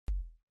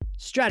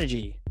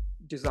strategy,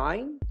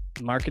 design,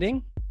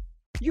 marketing,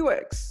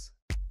 UX,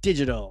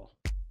 digital.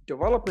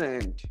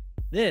 development.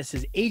 This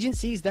is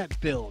Agencies That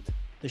Build,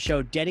 the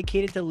show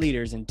dedicated to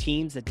leaders and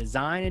teams that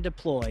design and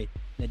deploy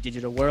in the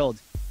digital world.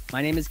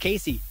 My name is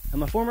Casey.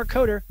 I'm a former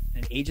coder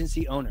and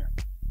agency owner.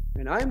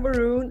 And I'm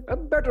Varun, a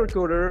better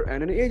coder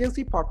and an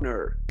agency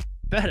partner.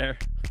 Better?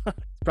 It's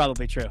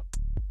probably true.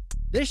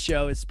 This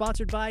show is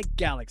sponsored by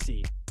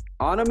Galaxy.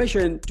 On a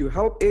mission to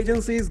help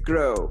agencies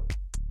grow.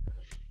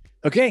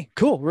 Okay,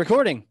 cool.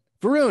 Recording.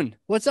 Varun,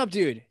 what's up,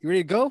 dude? You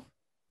ready to go?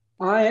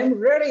 I am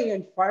ready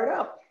and fired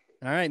up.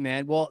 All right,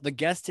 man. Well, the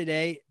guest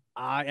today,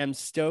 I am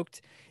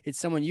stoked. It's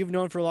someone you've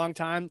known for a long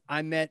time.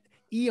 I met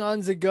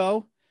eons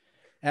ago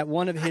at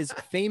one of his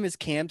famous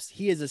camps.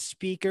 He is a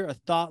speaker, a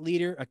thought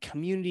leader, a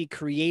community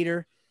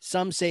creator,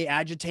 some say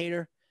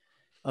agitator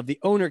of the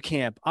Owner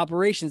Camp,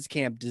 Operations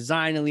Camp,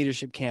 Design and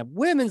Leadership Camp,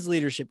 Women's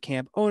Leadership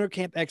Camp, Owner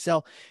Camp XL.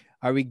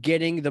 Are we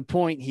getting the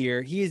point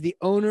here? He is the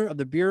owner of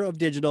the Bureau of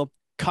Digital.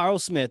 Carl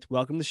Smith,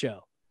 welcome to the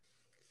show.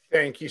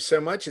 Thank you so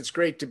much. It's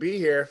great to be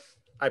here.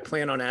 I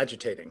plan on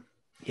agitating.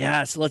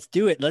 Yeah, so let's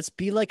do it. Let's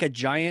be like a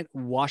giant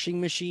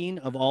washing machine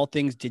of all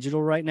things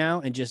digital right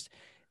now and just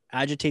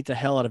agitate the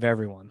hell out of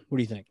everyone. What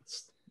do you think?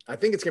 I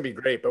think it's going to be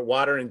great, but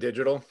water and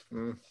digital.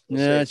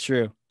 That's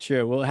true.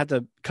 True. We'll have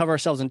to cover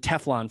ourselves in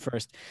Teflon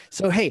first.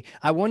 So, hey,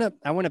 I want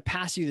to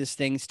pass you this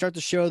thing, start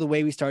the show the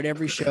way we start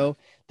every show.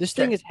 This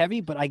thing is heavy,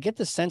 but I get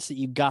the sense that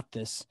you got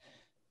this.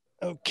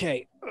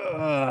 Okay.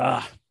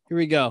 Here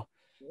we go.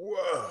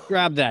 Whoa.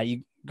 Grab that.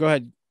 You go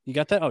ahead. You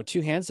got that? Oh,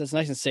 two hands. That's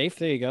nice and safe.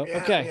 There you go.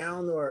 Yeah, okay.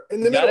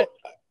 In the middle. It?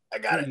 I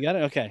got it. You got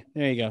it? Okay.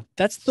 There you go.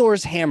 That's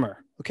Thor's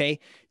hammer. Okay.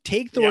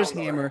 Take Thor's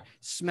hammer,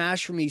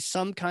 smash for me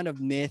some kind of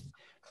myth,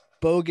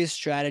 bogus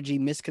strategy,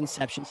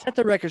 misconception. Set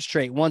the record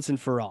straight once and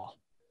for all.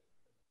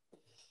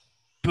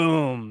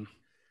 Boom.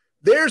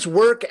 There's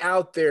work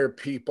out there,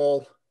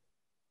 people.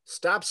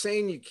 Stop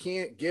saying you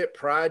can't get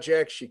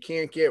projects, you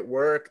can't get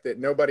work, that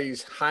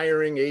nobody's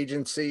hiring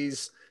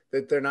agencies,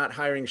 that they're not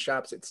hiring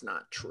shops. It's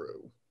not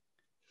true.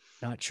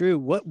 Not true.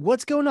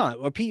 What's going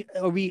on?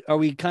 Are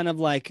we kind of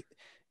like,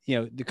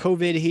 the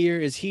COVID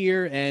is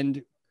here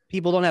and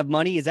people don't have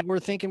money? Is that what we're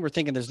thinking? We're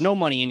thinking there's no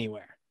money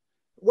anywhere.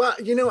 Well,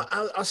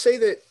 I'll say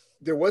that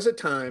there was a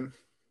time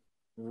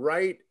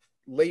right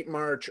late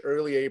March,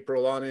 early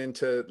April on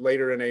into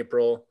later in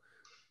April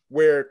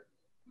where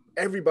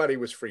everybody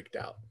was freaked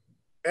out.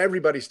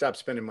 Everybody stopped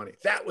spending money.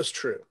 That was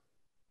true.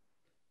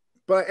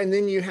 And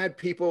then you had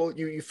people,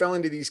 you fell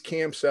into these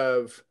camps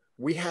of,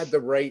 we had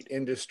the right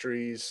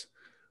industries.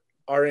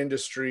 Our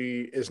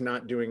industry is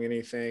not doing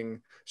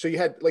anything. So you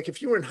had, like,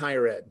 if you were in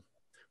higher ed,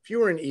 if you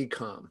were in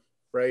e-com,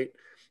 right?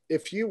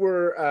 If you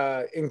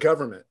were in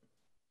government,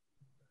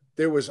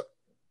 there was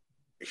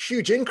a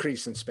huge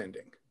increase in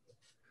spending,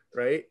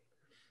 right?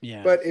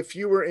 Yeah. But if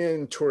you were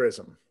in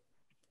tourism,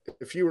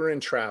 if you were in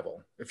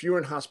travel, if you were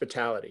in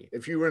hospitality,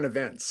 if you were in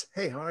events,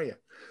 hey, how are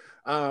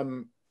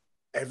you?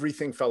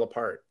 Everything fell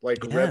apart.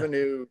 Like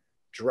revenue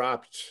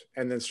dropped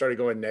and then started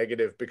going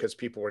negative because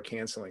people were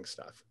canceling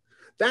stuff.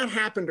 That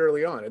happened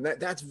early on, and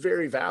that's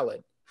very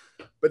valid.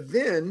 But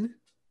then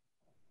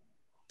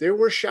there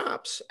were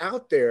shops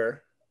out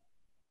there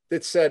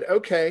that said,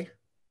 okay,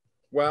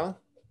 well,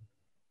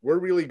 we're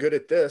really good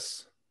at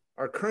this.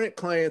 Our current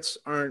clients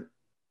aren't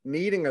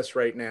needing us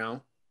right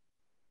now.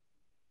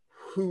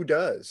 Who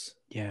does?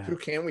 Yeah. Who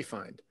can we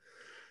find?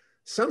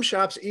 Some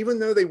shops, even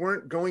though they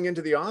weren't going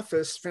into the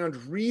office, found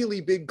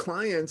really big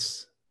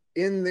clients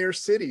in their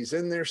cities,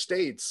 in their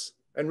states,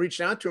 and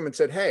reached out to them and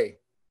said, hey,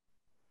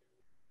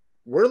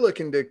 we're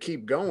looking to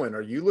keep going.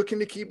 Are you looking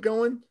to keep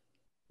going?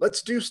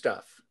 Let's do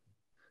stuff.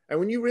 And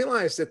when you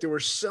realize that there were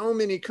so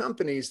many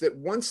companies that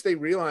once they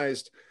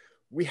realized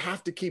we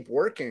have to keep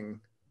working,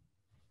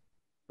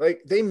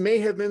 like they may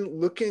have been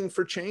looking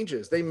for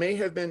changes. They may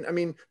have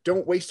been,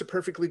 don't waste a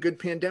perfectly good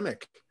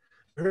pandemic.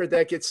 I heard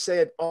that get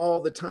said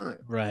all the time.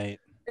 Right.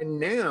 And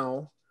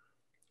now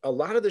a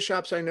lot of the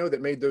shops I know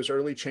that made those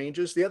early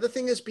changes, the other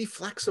thing is be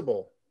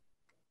flexible,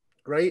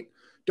 right?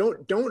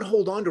 Don't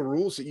hold on to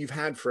rules that you've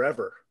had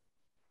forever.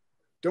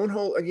 Don't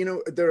hold,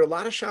 there are a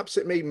lot of shops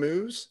that made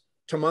moves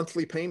to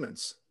monthly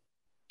payments,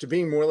 to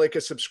being more like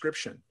a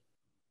subscription.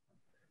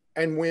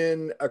 And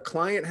when a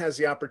client has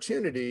the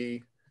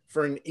opportunity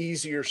for an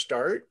easier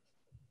start,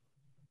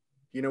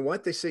 you know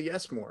what? They say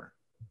yes more.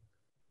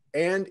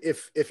 And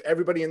if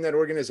everybody in that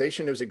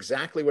organization knows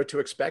exactly what to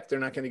expect, they're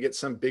not going to get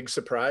some big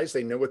surprise.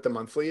 They know what the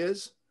monthly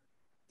is.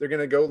 They're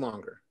going to go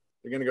longer.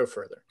 They're going to go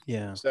further.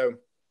 Yeah. So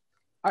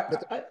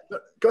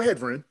go ahead,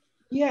 Varun.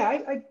 Yeah,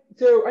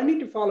 so I need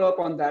to follow up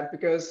on that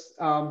because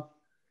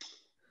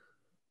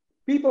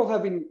people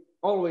have been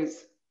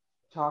always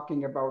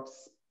talking about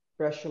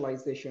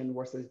specialization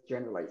versus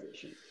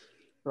generalization,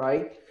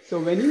 right? So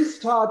when you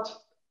start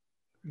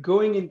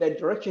going in that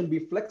direction, be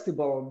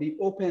flexible, be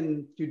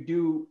open to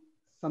do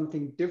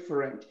something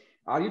different.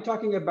 Are you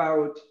talking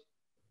about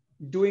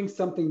doing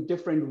something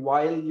different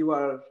while you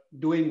are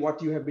doing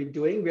what you have been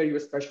doing, where you're a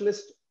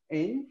specialist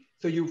in?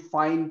 So you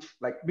find,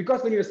 like,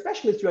 because when you're a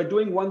specialist, you are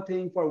doing one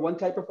thing for one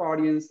type of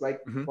audience, like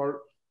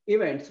for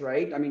events,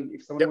 right? I mean,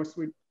 if someone Yep. wants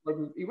to work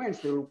with events,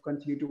 they will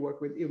continue to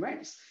work with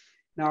events.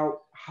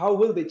 Now, how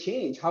will they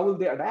change? How will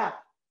they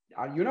adapt?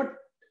 You're not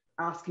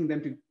asking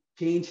them to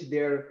change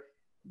their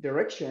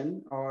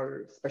direction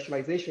or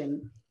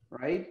specialization,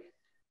 right?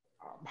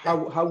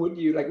 How would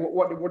you, like,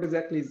 what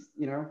exactly is,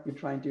 you're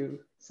trying to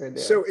say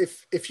So there?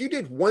 if you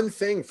did one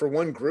thing for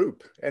one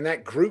group and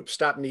that group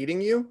stopped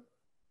needing you,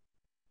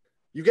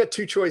 you get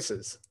two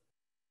choices: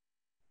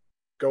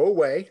 go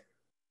away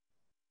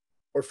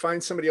or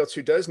find somebody else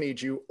who does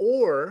need you,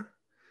 or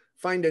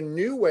find a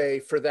new way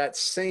for that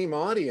same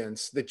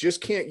audience that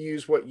just can't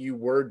use what you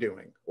were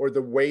doing or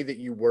the way that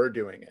you were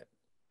doing it,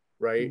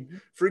 right? Mm-hmm.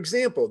 For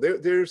example,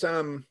 there's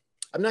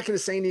I'm not going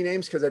to say any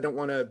names because I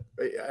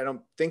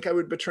don't think I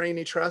would betray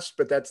any trust,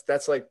 but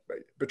that's like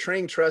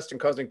betraying trust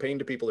and causing pain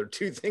to people are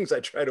two things I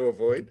try to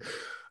avoid.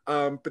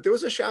 But there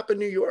was a shop in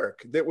New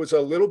York that was a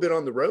little bit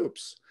on the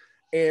ropes,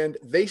 and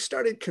they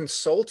started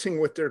consulting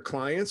with their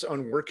clients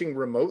on working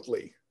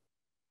remotely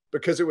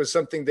because it was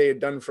something they had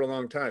done for a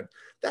long time.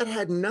 That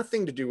had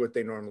nothing to do with what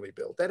they normally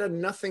build. That had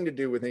nothing to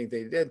do with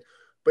anything they did.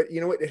 But you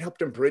know what? It helped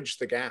them bridge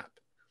the gap.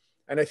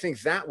 And I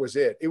think that was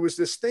it. It was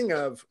this thing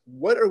of,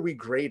 what are we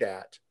great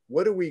at?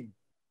 What are we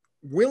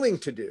willing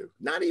to do?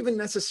 Not even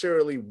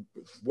necessarily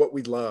what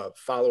we love,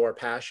 follow our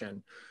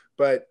passion,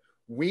 but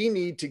we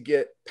need to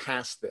get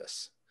past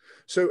this.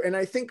 So, and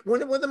I think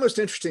one of the most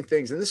interesting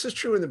things, and this is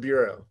true in the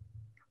Bureau,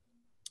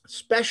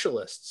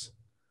 specialists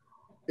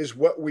is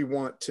what we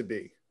want to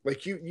be.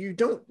 Like you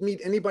don't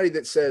meet anybody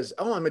that says,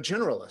 oh, I'm a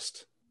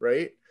generalist,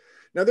 right?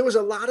 Now, there was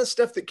a lot of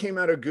stuff that came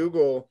out of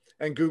Google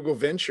and Google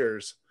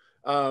Ventures.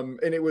 And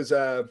it was,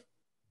 I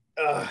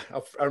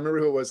remember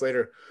who it was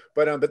later,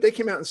 but they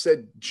came out and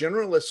said,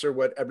 generalists are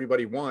what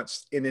everybody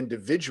wants in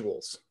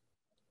individuals,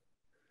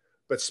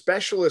 but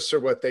specialists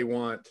are what they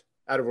want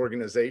out of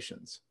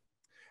organizations.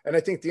 And I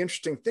think the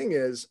interesting thing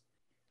is,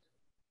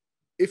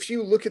 if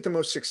you look at the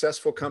most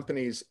successful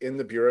companies in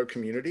the Bureau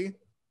community,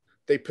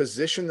 they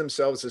position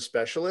themselves as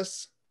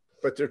specialists,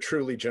 but they're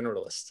truly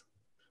generalists,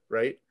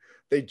 right?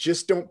 They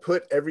just don't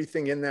put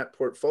everything in that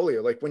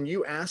portfolio. Like when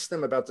you ask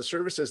them about the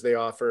services they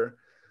offer,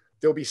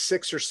 there'll be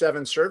 6 or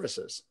 7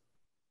 services.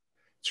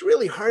 It's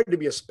really hard to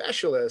be a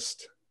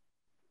specialist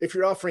if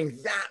you're offering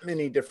that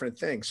many different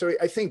things. So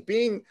I think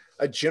being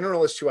a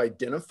generalist who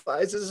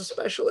identifies as a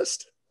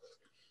specialist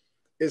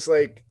is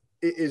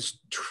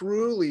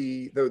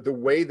truly the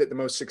way that the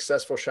most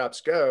successful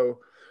shops go,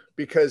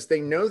 because they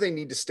know they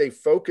need to stay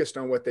focused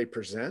on what they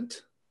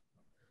present,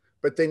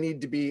 but they need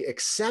to be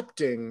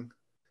accepting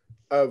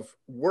of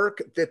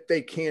work that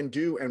they can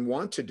do and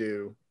want to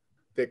do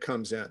that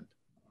comes in.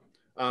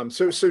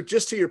 So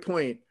just to your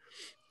point,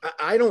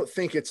 I don't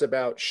think it's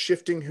about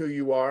shifting who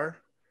you are.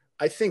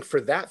 I think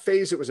for that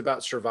phase, it was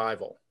about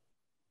survival.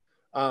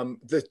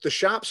 The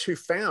shops who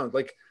found,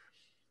 like,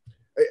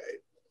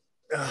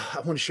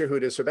 I want to share who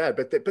it is so bad,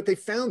 but they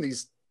found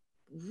these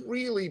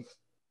really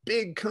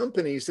big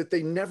companies that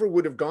they never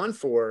would have gone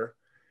for,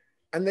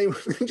 and they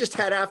just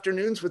had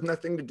afternoons with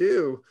nothing to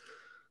do.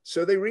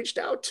 So they reached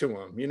out to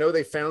them.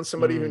 They found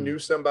somebody who knew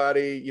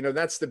somebody.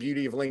 That's the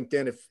beauty of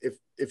LinkedIn.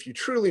 If you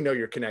truly know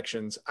your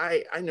connections,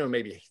 I know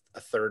maybe a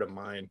third of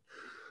mine,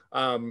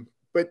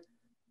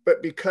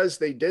 but because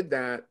they did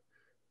that,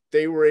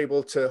 they were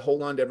able to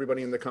hold on to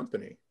everybody in the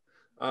company.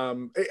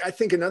 I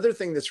think another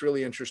thing that's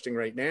really interesting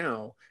right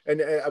now,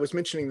 and I was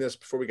mentioning this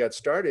before we got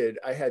started,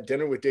 I had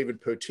dinner with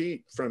David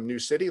Poteet from New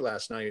City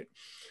last night,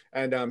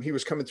 and he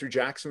was coming through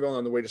Jacksonville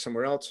on the way to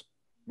somewhere else.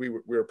 We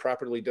were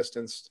properly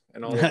distanced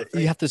and all of the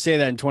things. You have to say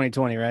that in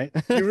 2020, right?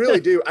 You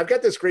really do. I've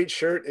got this great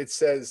shirt. It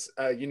says,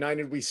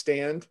 United We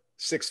Stand,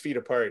 6 feet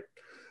apart.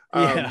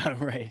 Yeah,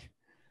 right.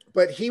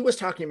 But he was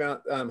talking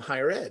about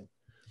higher ed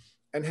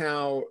and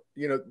how,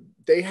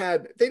 they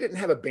didn't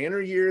have a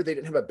banner year. They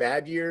didn't have a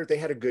bad year. They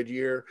had a good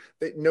year.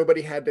 They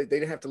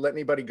didn't have to let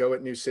anybody go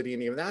at New City,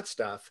 any of that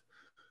stuff.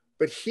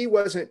 But he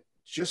wasn't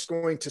just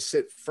going to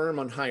sit firm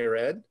on higher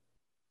ed,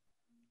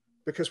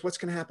 because what's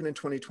going to happen in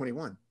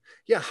 2021?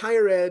 Yeah,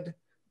 higher ed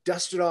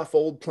dusted off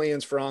old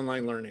plans for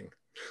online learning.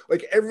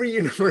 Like every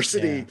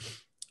university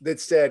that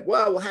said,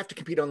 well, we'll have to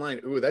compete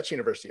online. Ooh, that's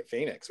University of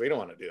Phoenix. We don't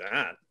want to do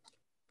that.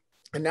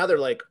 And now they're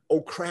like,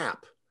 oh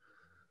crap.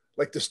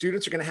 Like the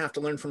students are going to have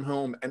to learn from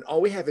home, and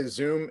all we have is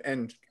Zoom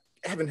and,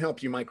 heaven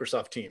help you,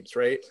 Microsoft Teams,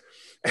 right?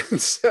 And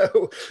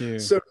so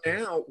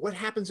now what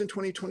happens in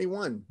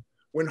 2021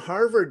 when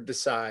Harvard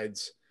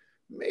decides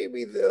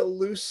maybe they'll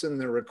loosen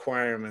the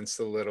requirements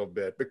a little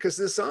bit because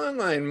this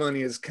online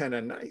money is kind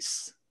of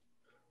nice?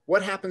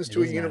 What happens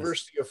to a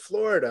University of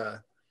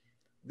Florida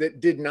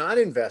that did not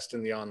invest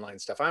in the online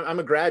stuff? I'm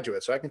a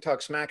graduate, so I can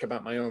talk smack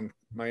about my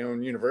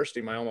own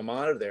university, my alma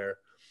mater there.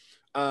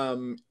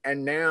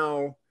 And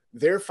now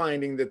they're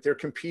finding that they're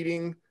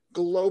competing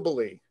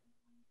globally,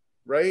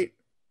 right?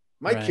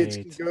 My kids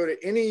can go to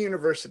any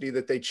university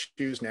that they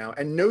choose now,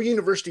 and no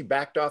university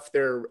backed off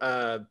their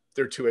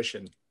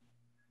tuition,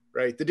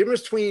 right? The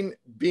difference between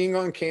being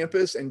on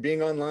campus and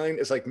being online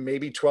is like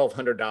maybe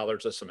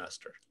 $1,200 a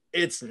semester.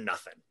 It's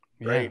nothing,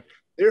 right?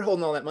 They're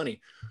holding all that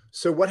money.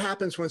 So what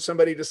happens when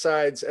somebody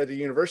decides at the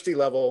university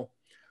level,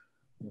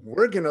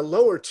 we're going to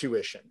lower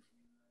tuition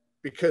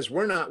because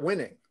we're not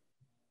winning?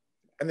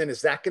 And then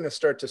is that going to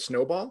start to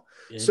snowball?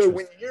 So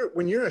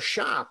when you're a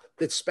shop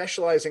that's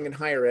specializing in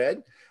higher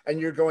ed and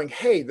you're going,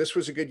 hey, this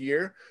was a good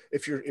year.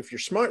 If you're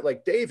smart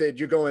like David,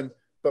 you're going,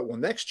 but will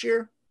next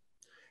year?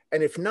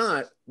 And if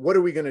not, what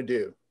are we going to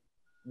do?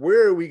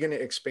 Where are we going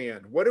to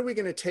expand? What are we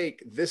going to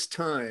take this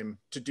time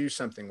to do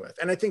something with?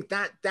 And I think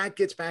that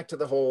gets back to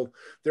the whole,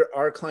 there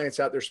are clients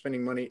out there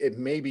spending money. It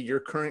may be your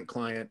current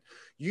client.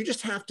 You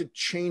just have to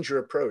change your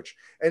approach.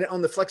 And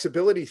on the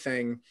flexibility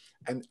thing,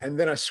 and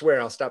then I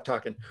swear I'll stop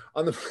talking.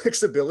 On the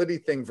flexibility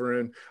thing,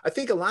 Varun, I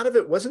think a lot of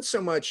it wasn't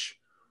so much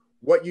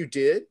what you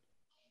did,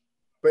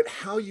 but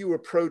how you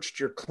approached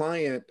your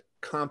client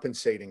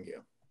compensating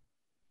you,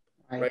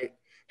 right?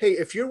 Hey,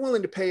 if you're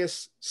willing to pay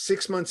us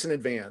 6 months in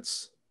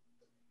advance,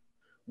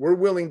 we're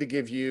willing to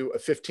give you a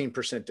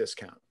 15%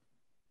 discount.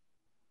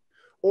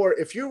 Or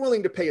if you're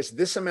willing to pay us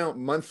this amount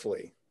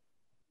monthly,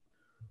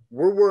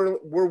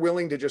 we're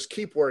willing to just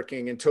keep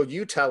working until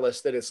you tell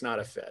us that it's not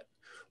a fit.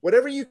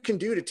 Whatever you can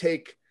do to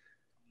take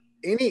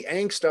any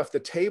angst off the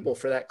table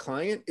for that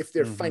client, if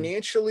they're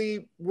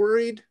financially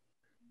worried,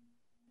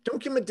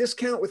 don't give them a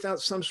discount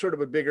without some sort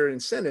of a bigger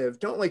incentive.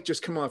 Don't like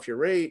just come off your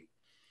rate,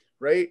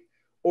 right?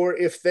 Or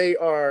if they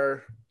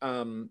are,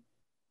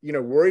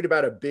 worried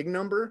about a big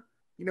number,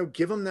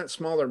 give them that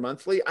smaller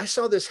monthly. I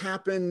saw this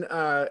happen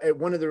at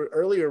one of the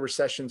earlier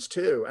recessions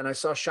too. And I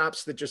saw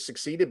shops that just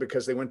succeeded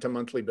because they went to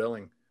monthly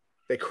billing.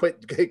 They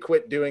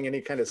quit doing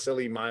any kind of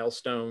silly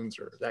milestones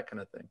or that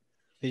kind of thing.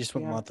 They just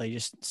went monthly,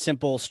 just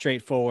simple,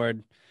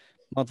 straightforward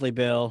monthly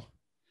bill.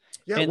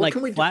 Yeah. And what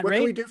can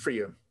we do for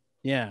you?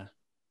 Yeah.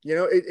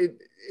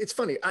 It's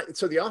funny.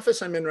 So the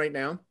office I'm in right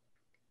now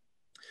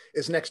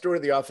is next door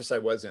to the office I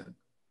was in.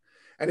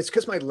 And it's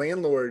because my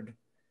landlord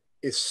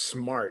is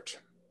smart.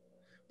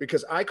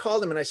 Because I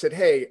called him and I said,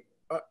 hey,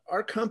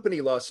 our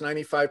company lost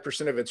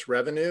 95% of its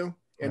revenue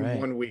in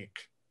 1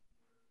 week.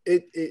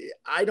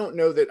 I don't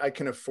know that I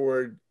can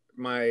afford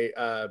my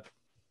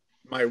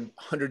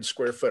 100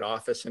 square foot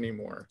office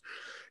anymore.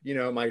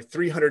 My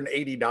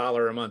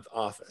 $380 a month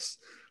office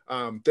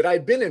that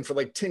I'd been in for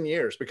like 10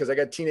 years because I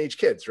got teenage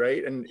kids,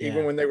 right? And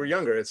even when they were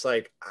younger, it's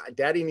like,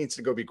 daddy needs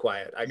to go be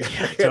quiet. I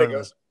gotta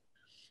go.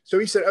 So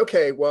he said,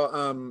 okay,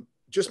 well,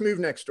 just move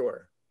next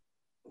door.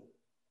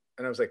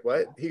 And I was like,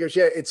 what? He goes,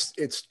 yeah,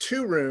 it's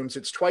 2 rooms.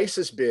 It's twice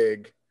as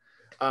big.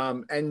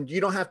 And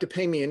you don't have to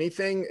pay me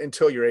anything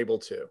until you're able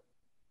to.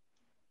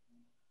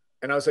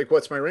 And I was like,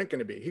 what's my rent going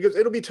to be? He goes,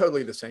 it'll be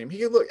totally the same. He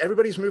goes, look,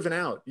 everybody's moving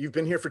out. You've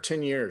been here for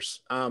 10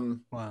 years.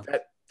 Wow.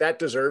 That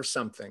deserves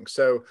something.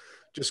 So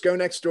just go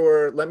next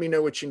door. Let me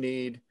know what you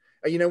need.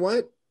 And you know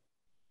what?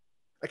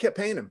 I kept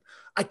paying him.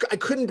 I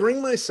couldn't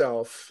bring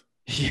myself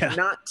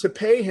not to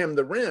pay him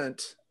the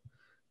rent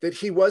that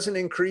he wasn't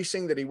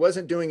increasing, that he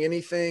wasn't doing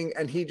anything.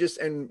 And he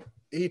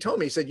told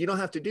me, he said, you don't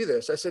have to do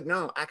this. I said,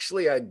 no,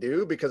 actually I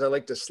do because I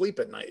like to sleep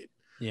at night.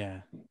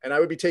 Yeah. And I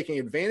would be taking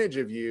advantage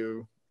of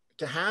you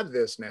to have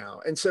this now.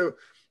 And so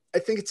I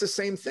think it's the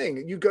same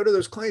thing. You go to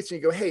those clients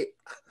and you go, hey,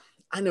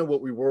 I know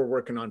what we were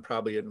working on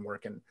probably isn't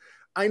working.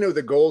 I know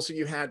the goals that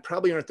you had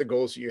probably aren't the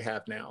goals that you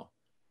have now.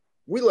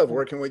 We love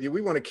working with you.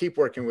 We want to keep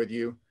working with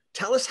you.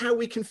 Tell us how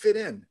we can fit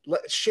in.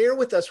 Share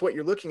with us what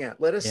you're looking at.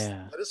 Let us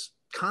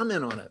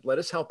comment on it. Let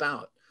us help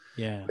out.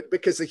 Yeah.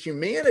 Because the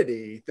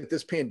humanity that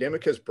this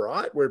pandemic has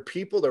brought, where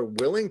people are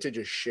willing to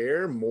just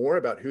share more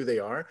about who they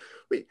are.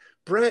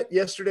 Brett,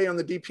 yesterday on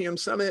the DPM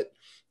Summit,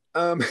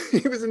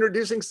 he was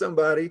introducing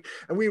somebody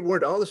and we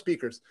warned all the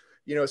speakers,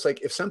 it's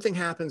like, if something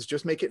happens,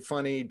 just make it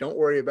funny. Don't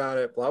worry about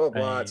it. Blah, blah,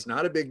 blah. It's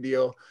not a big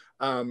deal.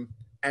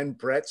 And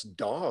Brett's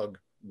dog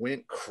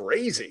went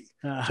crazy.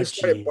 Just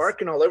started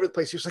barking all over the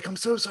place. He was like, I'm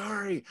so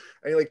sorry.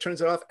 And he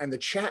turns it off and the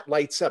chat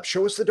lights up.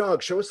 Show us the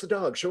dog. Show us the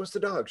dog. Show us the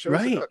dog. Show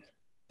us the dog.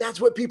 That's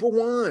what people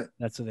want.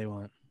 That's what they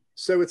want.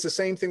 So it's the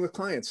same thing with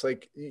clients.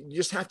 You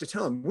just have to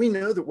tell them, we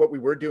know that what we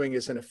were doing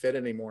isn't a fit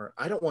anymore.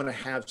 I don't want to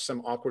have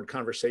some awkward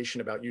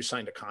conversation about you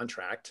signed a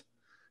contract.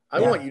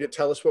 I want you to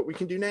tell us what we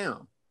can do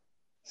now.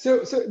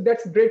 So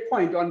that's a great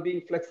point on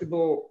being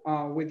flexible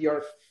with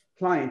your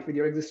client, with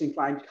your existing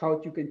client, how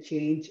you can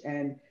change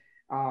and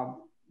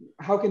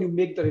how can you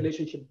make the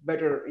relationship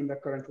better in the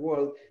current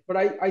world. But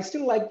I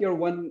still like your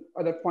one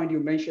other point you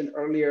mentioned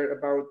earlier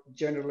about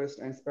generalists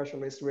and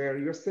specialists, where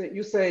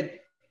you said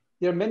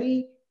there are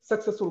many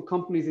successful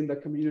companies in the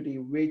community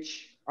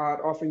which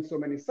are offering so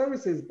many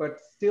services, but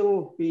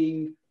still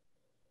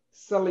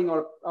selling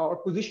or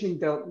positioning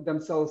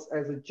themselves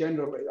as a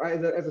generalist,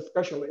 as a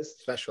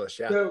specialist. Specialist,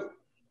 yeah. So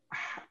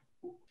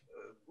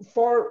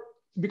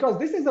because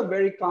this is a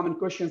very common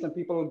question and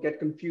people get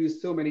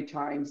confused so many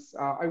times,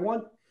 I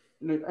want,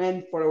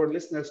 and for our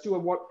listeners too,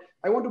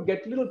 I want to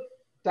get a little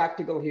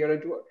tactical here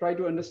and to try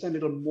to understand a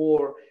little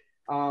more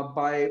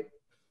by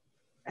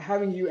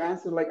having you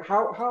answer,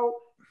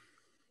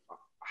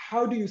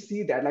 how do you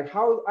see that?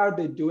 How are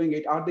they doing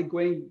it? Are they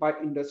going by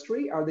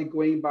industry? Are they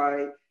going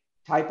by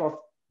type of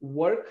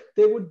work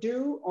they would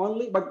do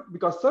only, but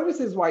because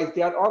services wise,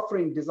 they are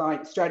offering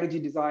design, strategy,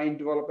 design,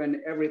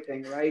 development,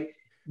 everything, right?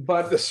 The But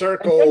at the end of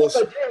circles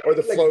the day, or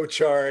the like flow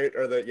chart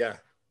or the, yeah.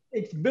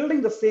 it's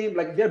building the same,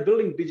 like they're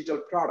building digital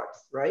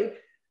products, right?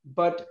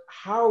 But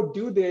how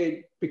do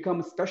they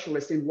become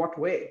specialists in what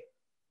way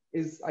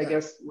is, I Yeah.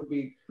 guess, would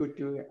be good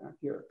to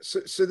hear.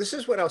 So this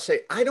is what I'll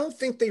say. I don't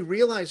think they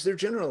realize they're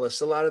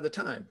generalists a lot of the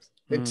time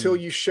until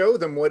you show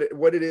them what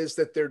it is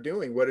that they're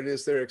doing, what it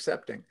is they're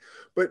accepting.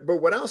 But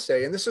what I'll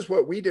say, and this is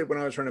what we did when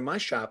I was running my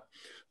shop,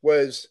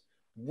 was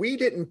we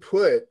didn't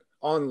put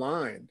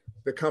online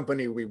the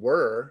company we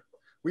were.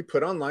 We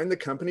put online the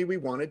company we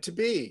wanted to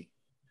be.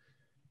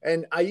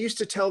 And I used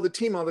to tell the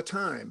team all the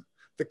time,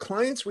 the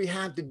clients we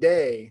have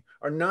today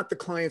are not the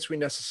clients we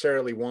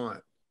necessarily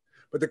want.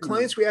 But the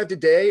clients we have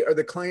today are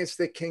the clients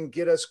that can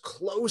get us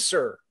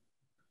closer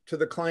to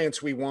the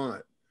clients we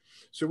want.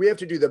 So we have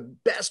to do the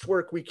best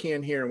work we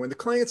can here. And when the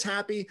client's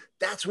happy,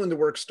 that's when the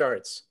work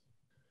starts.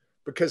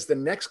 Because the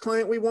next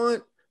client we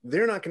want,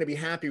 they're not going to be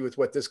happy with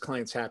what this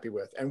client's happy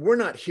with. And we're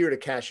not here to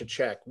cash a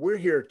check. We're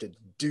here to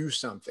do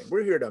something.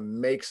 We're here to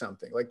make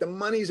something. Like the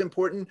money's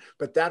important,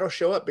 but that'll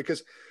show up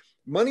because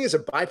money is a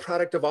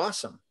byproduct of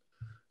awesome.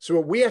 So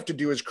what we have to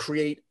do is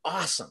create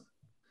awesome.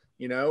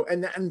 You know,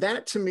 and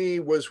that to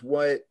me was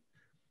what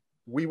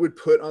we would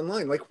put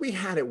online. Like we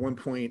had at one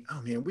point,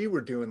 oh man, we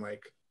were doing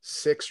like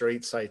 6 or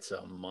 8 sites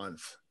a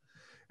month.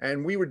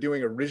 And we were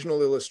doing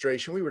original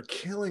illustration. We were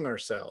killing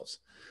ourselves.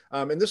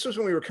 And this was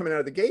when we were coming out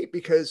of the gate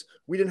because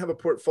we didn't have a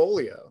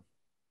portfolio.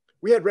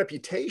 We had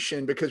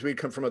reputation because we'd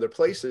come from other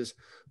places.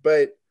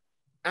 But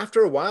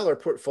after a while, our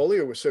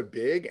portfolio was so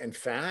big and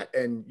fat,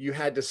 and you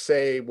had to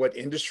say what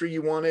industry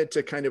you wanted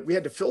to we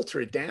had to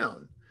filter it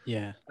down.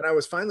 Yeah. And I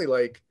was finally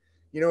like,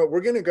 you know what,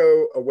 we're going to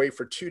go away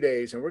for 2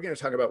 days and we're going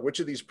to talk about which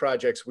of these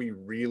projects we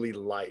really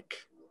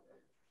like,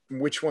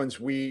 which ones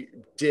we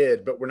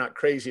did, but we're not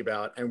crazy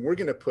about. And we're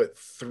going to put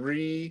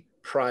 3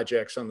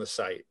 projects on the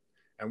site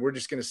and we're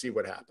just going to see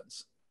what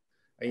happens.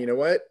 And you know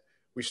what?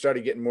 We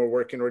started getting more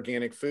work in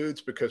organic foods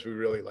because we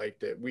really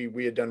liked it.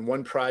 We had done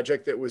one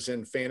project that was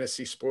in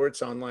fantasy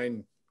sports,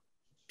 online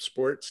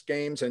sports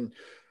games. And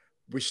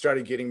we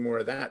started getting more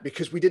of that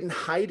because we didn't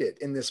hide it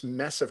in this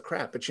mess of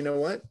crap. But you know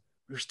what?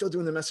 We were still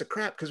doing the mess of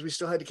crap because we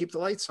still had to keep the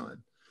lights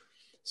on.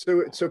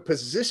 So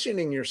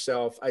positioning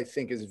yourself, I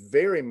think, is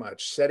very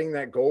much setting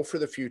that goal for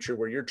the future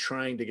where you're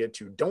trying to get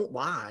to. Don't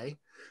lie.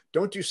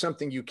 Don't do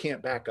something you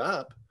can't back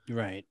up.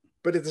 Right.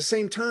 But at the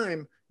same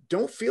time,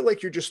 don't feel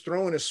like you're just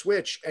throwing a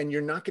switch and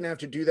you're not going to have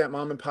to do that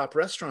mom and pop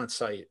restaurant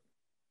site.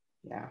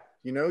 Yeah.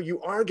 You know,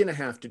 you are going to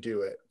have to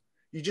do it.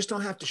 You just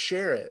don't have to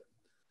share it.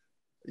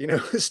 You know,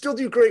 still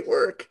do great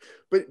work.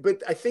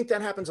 But I think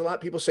that happens a lot.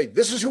 People say,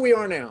 this is who we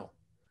are now.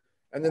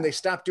 And then they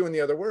stop doing the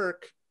other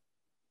work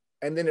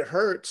and then it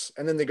hurts.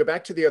 And then they go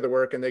back to the other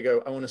work and they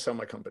go, I want to sell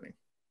my company.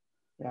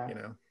 Yeah. You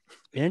know?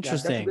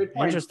 Interesting. Yeah, that's a great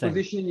point. Interesting.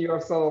 Positioning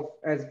yourself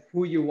as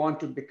who you want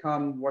to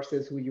become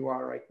versus who you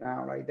are right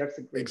now, right? That's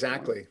a great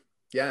Exactly. point.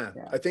 Yeah,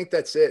 Yeah. I think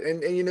that's it.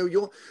 And you know,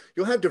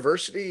 you'll have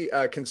diversity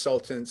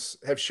consultants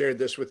have shared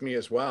this with me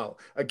as well.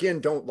 Again,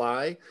 don't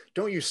lie.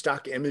 Don't use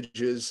stock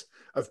images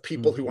of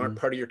people who aren't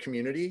part of your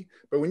community.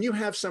 But when you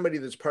have somebody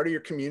that's part of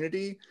your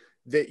community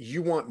that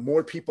you want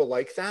more people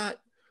like that,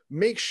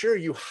 make sure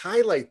you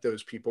highlight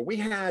those people. We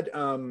had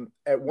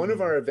at one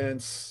of our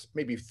events,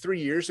 maybe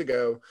 3 years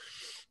ago,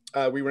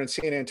 we were in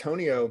San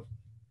Antonio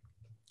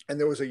and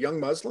there was a young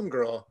Muslim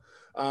girl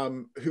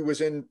who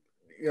was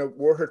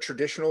wore her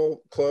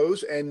traditional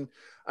clothes. And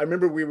I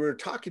remember we were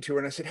talking to her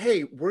and I said,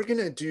 hey, we're going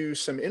to do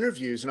some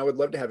interviews and I would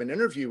love to have an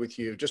interview with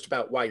you just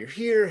about why you're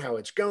here, how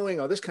it's going,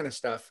 all this kind of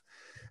stuff.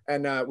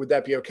 And would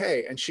that be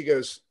okay? And she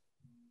goes,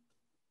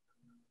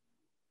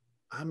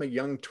 I'm a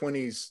young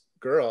 20s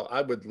girl.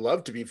 I would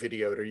love to be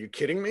videoed. Are you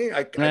kidding me?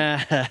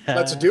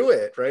 Let's do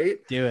it. Right.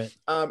 Do it.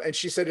 And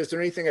she said, is there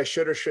anything I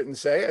should or shouldn't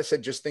say? I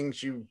said, just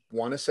things you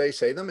want to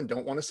say them, and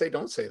don't want to say,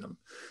 don't say them,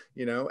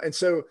 you know? And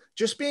so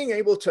just being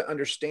able to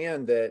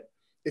understand that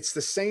it's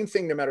the same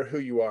thing, no matter who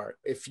you are.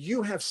 If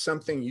you have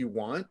something you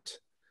want,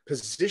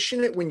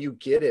 position it when you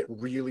get it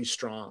really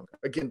strong.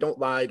 Again, don't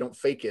lie, don't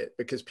fake it,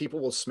 because people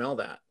will smell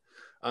that.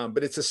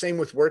 But it's the same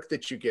with work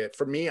that you get.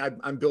 For me,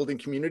 I'm building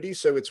community.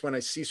 So it's when I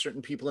see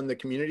certain people in the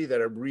community that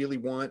I really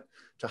want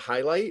to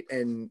highlight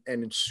and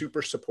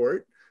super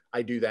support,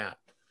 I do that.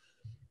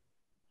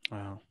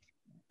 Wow.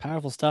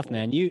 Powerful stuff,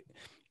 man.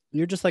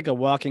 You're just like a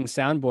walking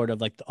soundboard of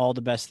like all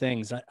the best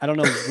things. I don't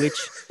know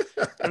which,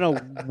 I don't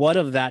know what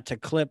of that to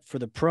clip for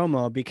the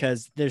promo,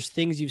 because there's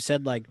things you've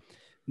said like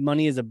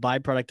money is a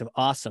byproduct of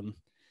awesome.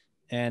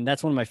 And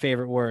that's one of my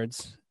favorite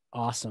words.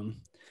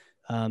 Awesome.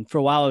 For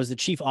a while, I was the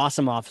chief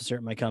awesome officer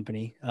at my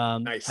company.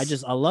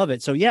 Nice. I love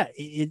it. So yeah,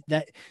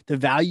 that the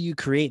value you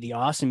create, the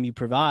awesome you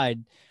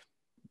provide,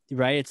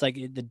 right? It's like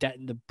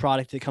the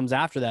product that comes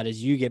after that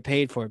is you get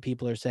paid for it.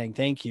 People are saying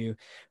thank you.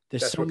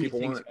 There's That's so what many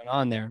people things want. going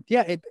on there.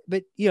 Yeah,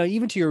 but you know,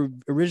 even to your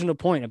original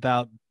point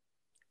about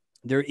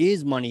there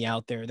is money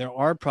out there, there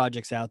are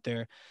projects out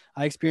there.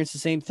 I experienced the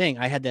same thing.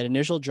 I had that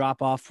initial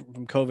drop off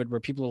from COVID where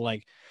people are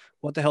like,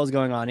 what the hell is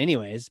going on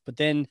anyways? But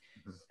then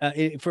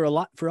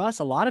for us,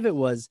 a lot of it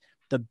was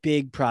the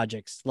big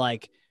projects,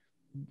 like,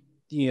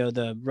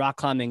 the rock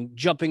climbing,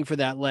 jumping for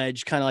that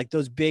ledge, kind of like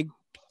those big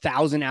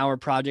 1,000-hour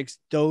projects,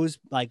 those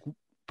like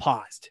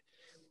paused.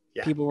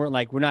 Yeah. People weren't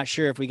like, we're not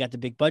sure if we got the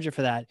big budget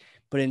for that,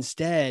 but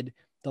instead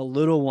the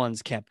little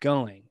ones kept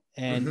going.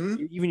 And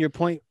even your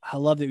point, I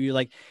love that you're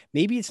like,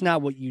 maybe it's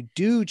not what you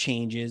do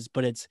changes,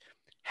 but it's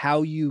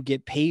how you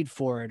get paid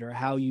for it, or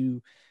how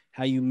you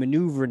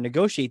maneuver and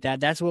negotiate that.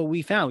 That's what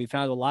we found. We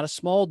found a lot of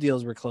small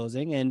deals were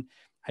closing, and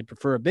I'd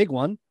prefer a big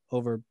one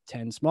over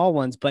 10 small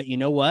ones. But you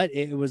know what?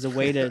 It was a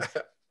way to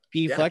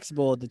be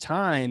flexible at the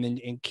time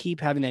and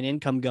keep having that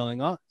income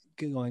going on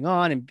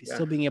and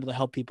still being able to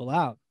help people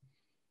out.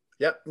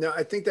 Yep. No,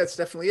 I think that's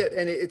definitely it.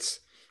 And it's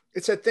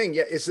that thing.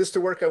 Yeah. Is this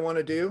the work I want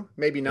to do?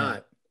 Maybe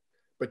not.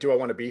 But do I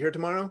want to be here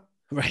tomorrow?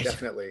 Right.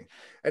 Definitely.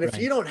 And if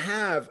you don't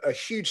have a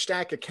huge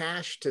stack of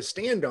cash to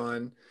stand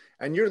on,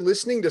 and you're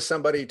listening to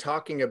somebody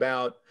talking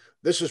about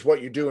this is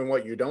what you do and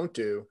what you don't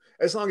do,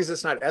 as long as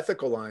it's not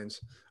ethical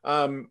lines,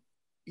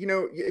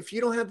 if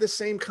you don't have the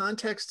same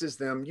context as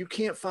them, you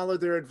can't follow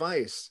their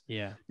advice.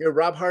 Yeah.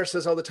 Rob Harr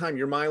says all the time,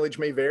 your mileage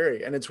may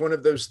vary. And it's one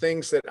of those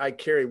things that I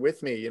carry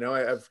with me.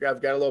 I've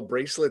got a little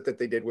bracelet that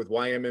they did with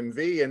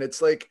YMMV, and it's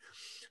like,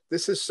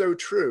 this is so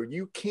true.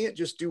 You can't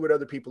just do what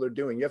other people are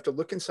doing. You have to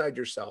look inside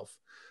yourself,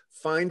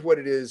 find what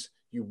it is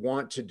you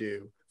want to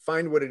do,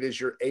 find what it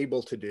is you're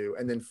able to do,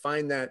 and then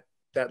find that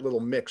little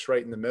mix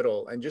right in the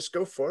middle, and just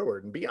go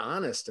forward and be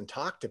honest and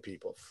talk to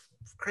people.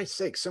 For Christ's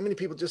sake, so many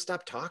people just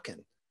stop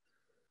talking.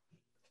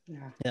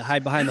 Yeah,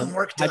 hide behind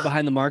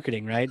the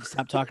marketing, right?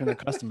 Stop talking to their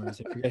customers.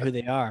 They forget who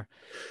they are.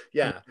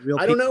 Yeah,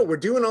 I don't know. We're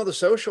doing all the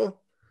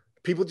social.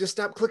 People just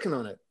stop clicking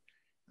on it.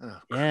 Oh,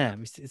 yeah,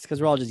 it's because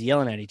we're all just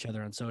yelling at each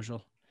other on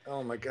social.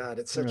 Oh my God,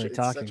 it's such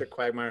a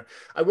quagmire.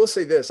 I will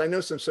say this: I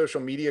know some social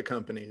media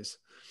companies.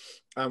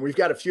 We've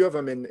got a few of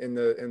them in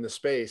the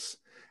space,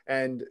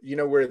 and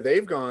where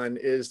they've gone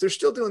is they're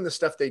still doing the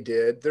stuff they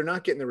did. They're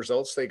not getting the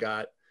results they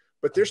got,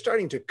 but they're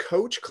starting to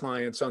coach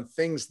clients on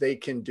things they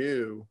can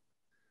do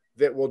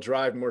that will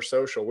drive more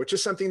social, which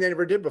is something they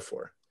never did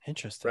before.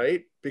 Interesting.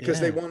 Right? Because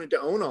they wanted to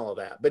own all of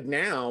that. But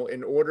now,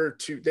 in order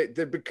to,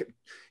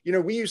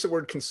 we use the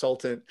word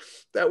consultant.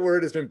 That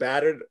word has been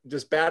battered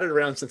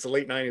around since the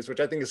late 90s, which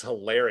I think is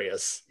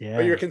hilarious. Yeah.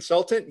 But you're a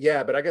consultant?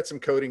 Yeah, but I got some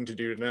coding to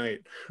do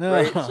tonight.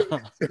 Right?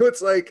 So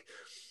it's like,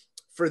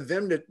 for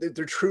them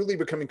they're truly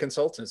becoming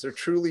consultants. They're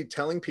truly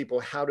telling people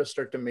how to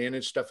start to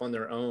manage stuff on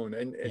their own.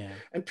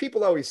 And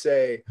people always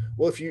say,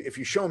 well, if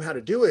you show them how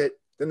to do it,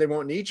 then they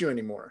won't need you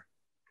anymore.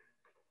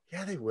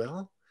 Yeah, they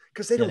will,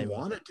 because they don't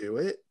want to do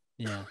it.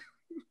 Yeah.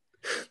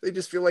 They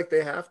just feel like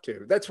they have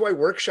to. That's why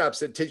workshops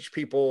that teach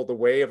people the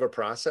way of a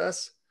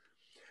process.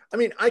 I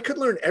mean, I could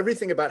learn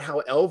everything about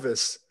how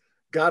Elvis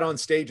got on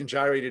stage and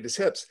gyrated his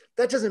hips.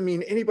 That doesn't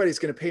mean anybody's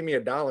going to pay me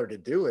 $1 to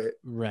do it.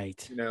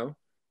 Right.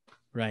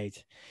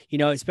 Right.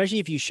 Especially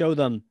if you show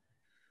them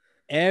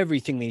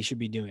everything they should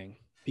be doing,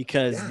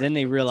 because then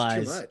they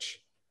realize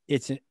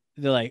they're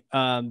like,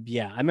 I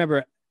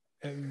remember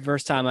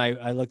first time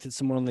I looked at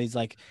one of these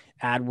like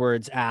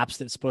AdWords apps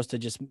that's supposed to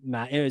just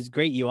it was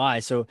great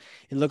UI, so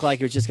it looked like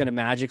it was just going to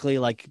magically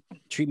like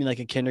treat me like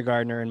a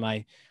kindergartner, and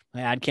my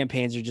ad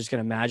campaigns are just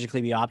going to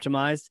magically be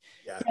optimized.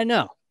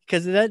 No,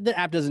 because the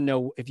app doesn't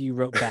know if you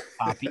wrote bad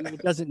copy.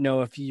 It doesn't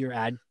know if your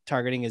ad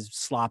targeting is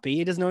sloppy.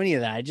 It doesn't know any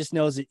of that. It just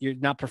knows that you're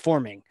not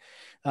performing.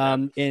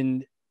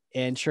 And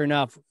sure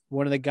enough,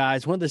 one of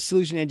the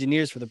solution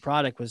engineers for the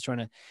product was trying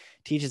to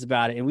teach us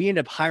about it, and we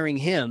ended up hiring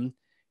him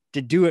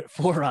to do it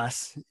for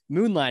us,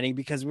 moonlighting,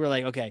 because we're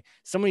like, okay,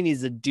 somebody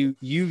needs to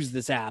use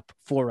this app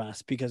for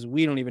us, because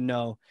we don't even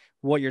know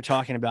what you're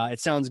talking about. It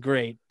sounds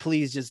great.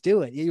 Please just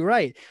do it. You're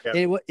right. Yep.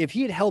 And if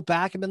he had held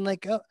back and been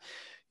like,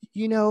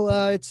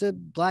 it's a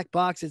black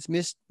box, it's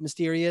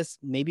mysterious,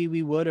 maybe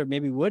we would, or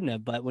maybe we wouldn't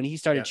have. But when he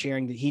started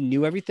sharing that he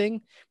knew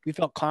everything, we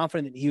felt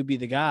confident that he would be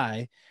the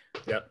guy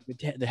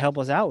to help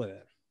us out with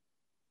it.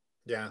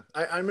 Yeah.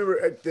 I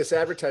remember this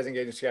advertising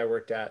agency I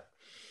worked at.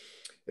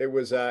 It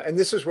was, and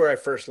this is where I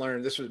first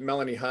learned. This was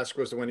Melanie Husk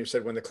was the one who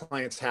said, when the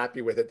client's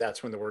happy with it,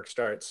 that's when the work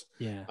starts.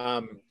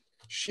 Yeah.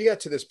 She got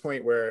to this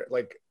point where,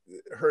 like,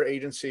 her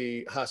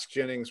agency, Husk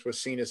Jennings,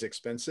 was seen as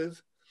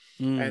expensive.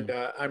 And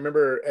I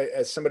remember,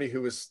 as somebody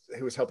who was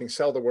helping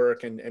sell the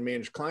work and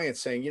manage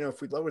clients, saying,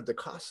 if we lowered the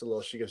costs a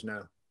little. She goes,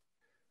 no.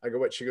 I go,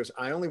 what? She goes,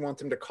 I only want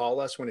them to call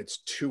us when it's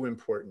too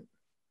important.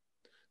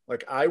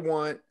 Like, I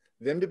want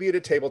them to be at a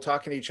table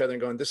talking to each other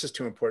and going, this is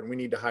too important. We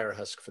need to hire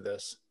Husk for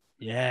this.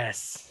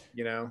 Yes.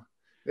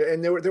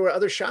 And there were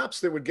other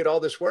shops that would get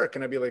all this work,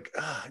 and I'd be like,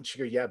 and she'd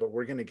go, yeah, but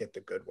we're going to get the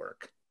good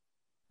work,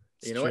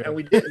 and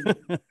we didn't,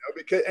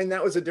 and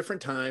that was a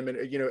different time. And,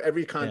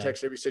 every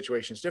context, every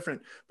situation is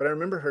different. But I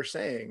remember her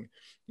saying,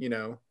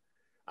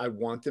 I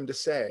want them to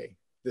say,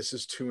 this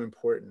is too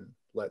important.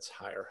 Let's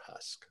hire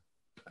Husk.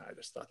 I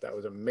just thought that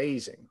was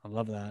amazing. I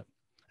love that.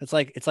 It's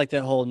like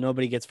that whole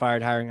nobody gets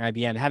fired hiring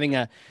IBM, having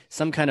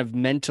some kind of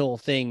mental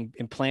thing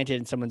implanted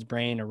in someone's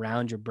brain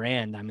around your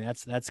brand. I mean,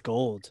 that's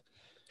gold.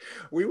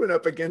 We went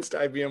up against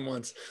IBM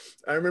once.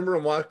 I remember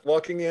him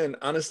walking in,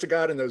 honest to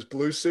God, in those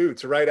blue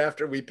suits right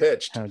after we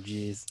pitched. Oh,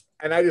 geez.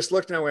 And I just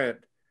looked and I went,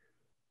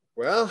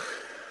 well,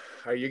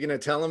 are you going to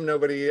tell him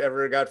nobody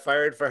ever got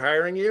fired for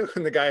hiring you?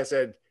 And the guy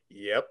said,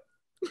 yep.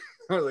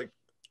 I was like,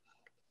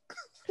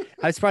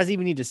 I'm surprised they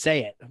even need to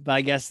say it, but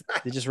I guess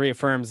it just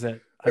reaffirms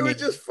that. it was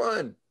just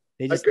fun.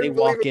 They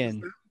walk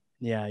in.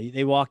 Yeah,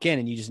 they walk in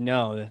and you just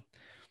know that.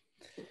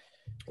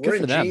 We're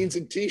in jeans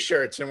and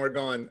t-shirts and we're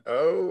going,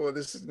 oh, well,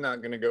 this is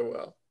not going to go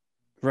well.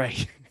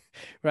 Right.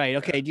 Right.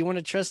 Okay. Do you want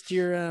to trust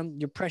your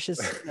precious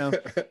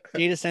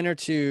data center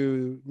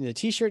to the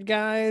t-shirt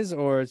guys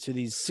or to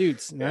these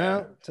suits?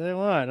 No, tell you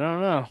what, I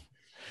don't know.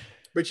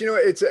 But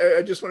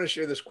I just want to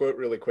share this quote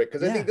really quick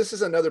because I think this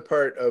is another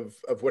part of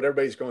what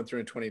everybody's going through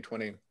in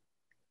 2020.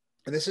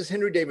 And this is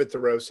Henry David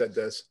Thoreau said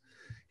this.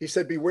 He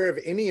said, beware of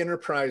any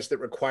enterprise that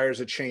requires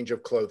a change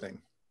of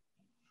clothing.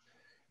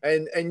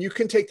 And you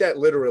can take that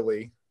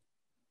literally.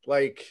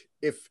 Like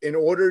if in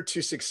order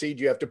to succeed,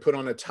 you have to put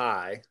on a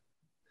tie.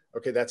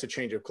 Okay, that's a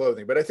change of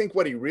clothing. But I think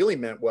what he really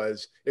meant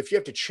was if you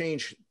have to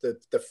change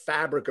the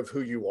fabric of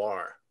who you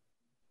are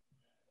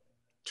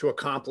to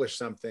accomplish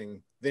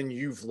something, then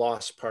you've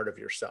lost part of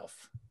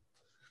yourself.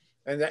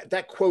 And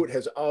that quote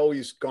has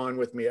always gone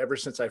with me ever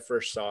since I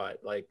first saw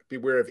it. Like,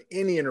 beware of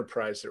any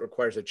enterprise that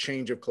requires a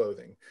change of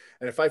clothing.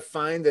 And if I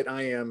find that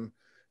I am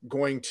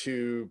going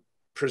to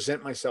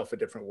present myself a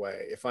different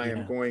way, if I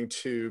am going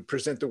to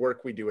present the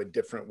work we do a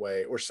different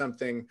way or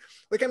something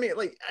like,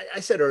 I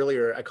said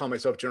earlier, I call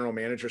myself general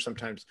manager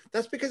sometimes.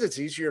 That's because it's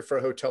easier for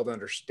a hotel to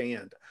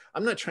understand.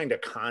 I'm not trying to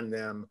con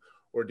them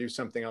or do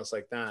something else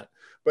like that.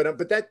 But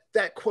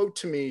that quote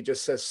to me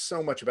just says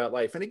so much about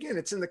life. And again,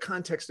 it's in the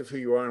context of who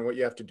you are and what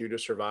you have to do to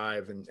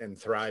survive and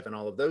thrive and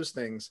all of those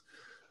things,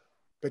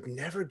 but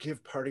never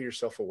give part of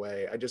yourself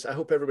away. I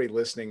hope everybody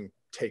listening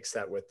takes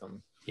that with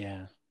them.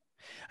 Yeah.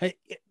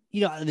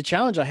 The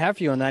challenge I have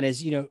for you on that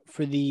is,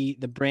 for the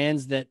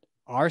brands that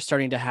are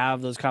starting to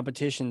have those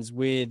competitions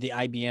with the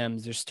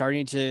IBMs, they're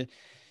starting to,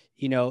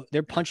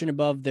 they're punching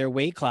above their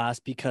weight class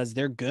because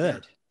they're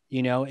good,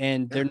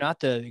 and they're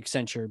not the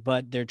Accenture,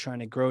 but they're trying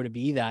to grow to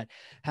be that.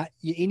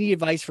 Any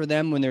advice for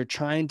them when they're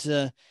trying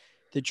to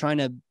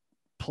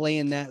play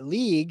in that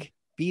league,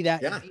 be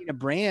a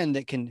brand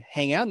that can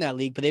hang out in that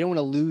league, but they don't want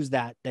to lose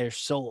their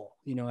soul,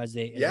 as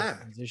they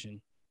transition.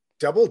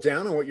 Double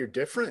down on what you're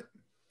different.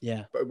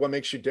 Yeah. But what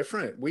makes you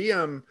different? We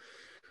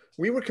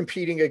were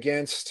competing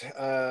against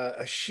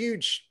a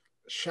huge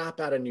shop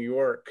out of New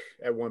York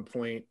at one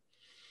point,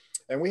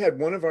 and we had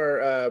one of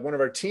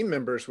our team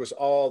members was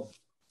all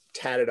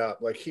tatted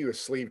up, like he was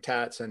sleeve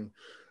tats, and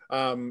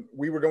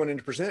we were going in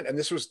to present, and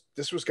this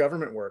was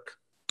government work,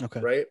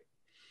 right?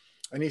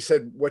 And he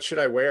said, "What should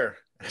I wear?"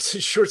 I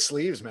said, "Short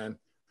sleeves, man."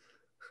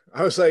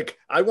 I was like,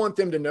 "I want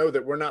them to know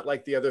that we're not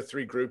like the other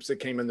three groups that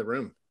came in the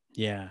room."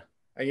 Yeah.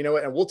 And you know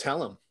what? And we'll tell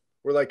them.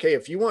 We're like, hey,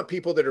 if you want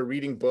people that are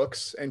reading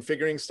books and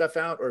figuring stuff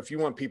out, or if you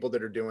want people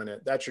that are doing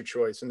it, that's your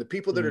choice. And the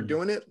people that are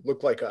doing it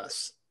look like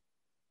us.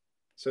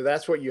 So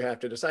that's what you have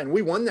to decide. And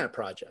we won that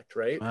project,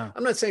 right? Wow.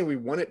 I'm not saying we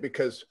won it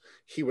because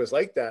he was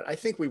like that. I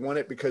think we won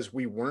it because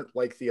we weren't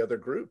like the other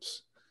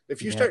groups.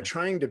 If you start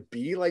trying to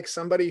be like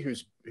somebody who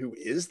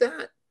is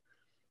that,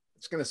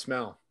 it's going to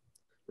smell,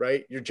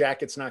 right? Your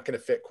jacket's not going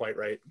to fit quite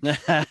right.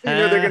 They're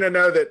going to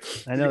know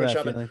that. I know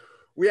that feeling.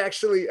 We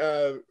actually,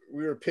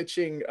 we were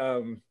pitching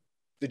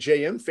the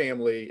JM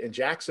family in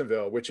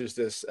Jacksonville, which is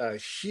this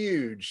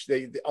huge,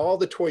 all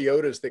the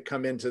Toyotas that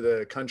come into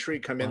the country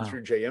come in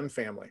through JM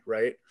family,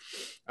 right?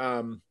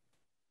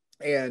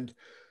 And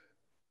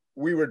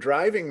we were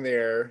driving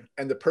there,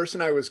 and the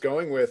person I was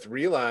going with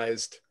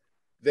realized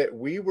that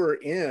we were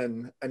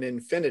in an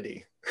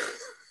Infinity.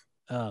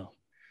 Oh.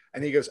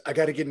 And he goes, I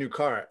got to get a new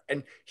car.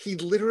 And he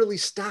literally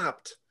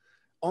stopped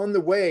on the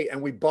way,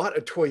 and we bought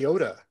a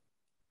Toyota.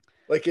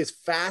 Like as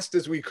fast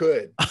as we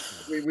could.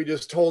 We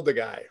just told the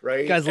guy,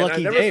 right? Guy's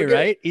lucky day,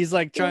 right? He's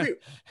like trying.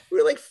 We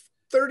were like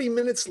 30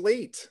 minutes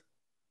late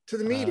to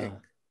the meeting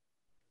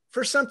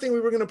for something we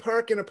were going to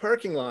park in a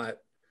parking lot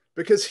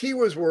because he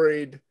was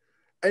worried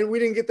and we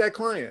didn't get that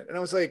client. And I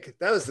was like,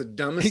 that was the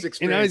dumbest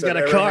experience I've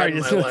ever had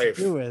in my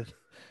life.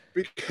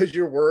 Because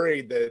you're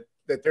worried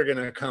that they're going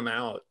to come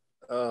out.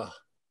 I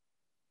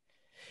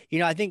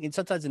think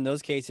sometimes in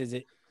those cases,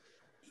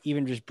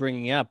 even just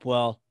bringing up,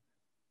 well,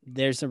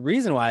 there's a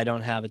reason why I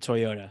don't have a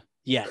Toyota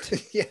yet.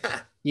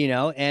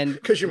 And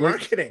because you're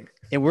marketing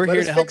and we're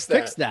here to help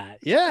fix that.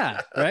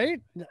 Yeah. Right.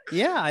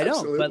 Yeah, I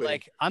know. But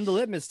like, I'm the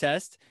litmus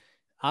test.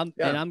 And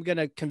I'm going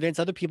to convince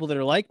other people that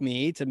are like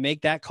me to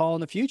make that call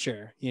in the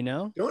future.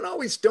 Don't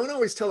always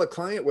tell a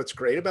client what's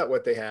great about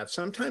what they have.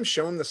 Sometimes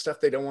show them the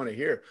stuff they don't want to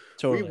hear.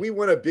 Totally. We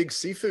won a big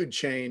seafood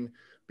chain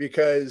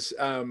because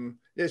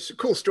it's a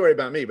cool story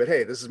about me, but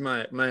hey, this is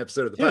my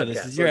episode of the podcast.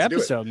 This is your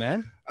episode,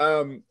 man.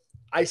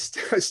 I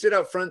stood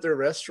out front of their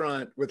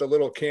restaurant with a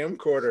little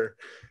camcorder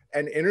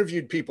and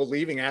interviewed people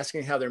leaving,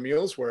 asking how their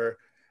meals were.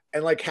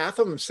 And like half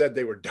of them said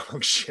they were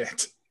dog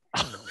shit.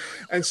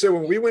 And so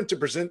when we went to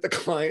present the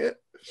client,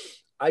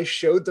 I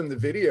showed them the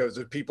videos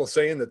of people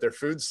saying that their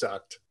food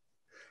sucked.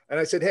 And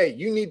I said, hey,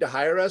 you need to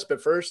hire us,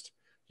 but first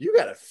you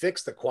got to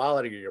fix the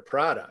quality of your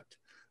product.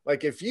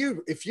 Like if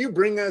you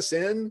bring us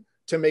in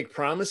to make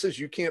promises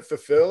you can't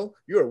fulfill,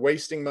 you are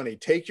wasting money.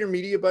 Take your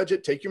media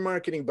budget, take your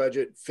marketing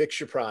budget, fix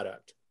your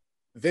product,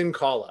 then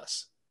call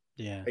us.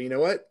 Yeah. And you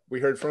know what? We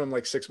heard from him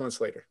like 6 months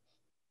later.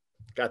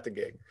 Got the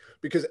gig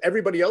because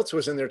everybody else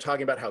was in there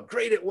talking about how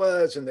great it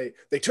was. And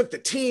they took the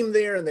team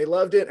there and they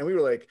loved it. And we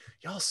were like,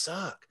 y'all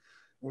suck.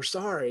 We're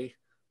sorry,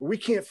 but we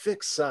can't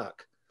fix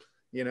suck.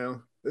 You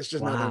know, there's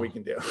just nothing we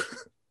can do.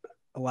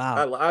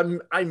 Wow.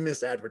 I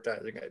miss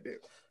advertising. I do.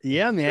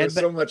 Yeah, man. It was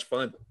so much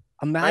fun.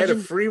 Imagine I had a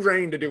free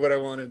reign to do what I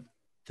wanted.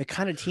 The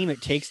kind of team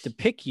it takes to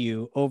pick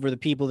you over the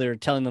people that are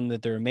telling them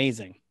that they're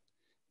amazing.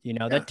 You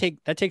know, that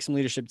takes some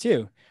leadership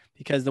too,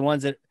 because the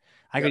ones that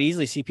I could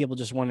easily see people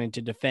just wanting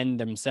to defend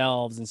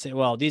themselves and say,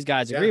 well, these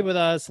guys agree with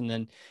us. And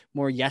then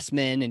more yes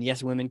men and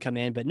yes women come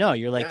in. But no,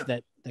 you're like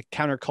that the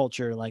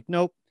counterculture, like,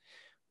 nope.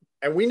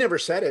 And we never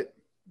said it.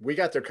 We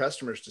got their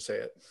customers to say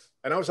it.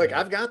 And I was like,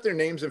 I've got their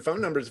names and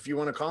phone numbers if you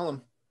want to call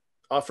them.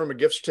 Offer them a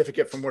gift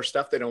certificate for more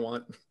stuff they don't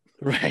want.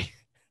 Right.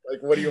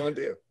 Like, what do you want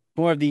to do?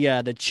 More of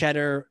the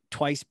cheddar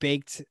twice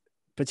baked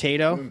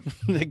potato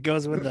that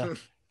goes with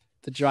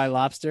the dry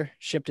lobster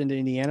shipped into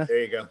Indiana.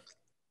 There you go.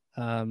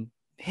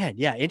 Man,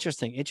 yeah,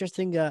 interesting.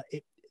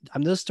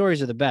 Those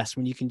stories are the best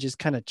when you can just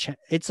kind of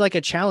it's like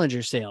a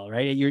challenger sale,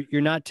 right?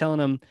 You're not telling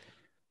them,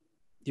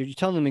 you're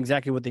telling them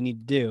exactly what they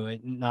need to do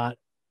and not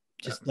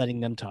just letting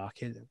them talk.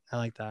 I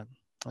like that.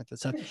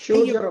 So it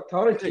shows your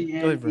authority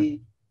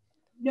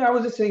I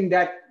was just saying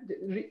that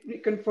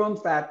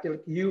reconfirms that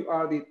you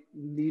are the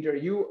leader.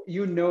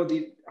 You know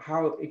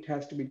how it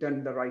has to be done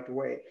in the right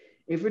way.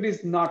 If it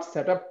is not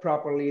set up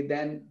properly,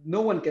 then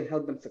no one can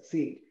help them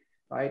succeed.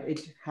 Right? It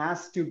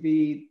has to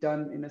be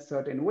done in a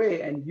certain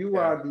way, and you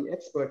are the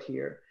expert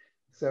here.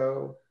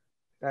 So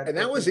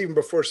that was even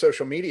before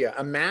social media.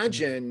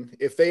 Imagine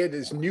if they had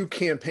this new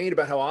campaign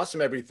about how awesome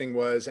everything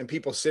was, and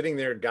people sitting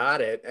there got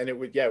it, and it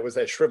was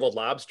that shriveled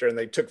lobster, and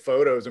they took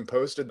photos and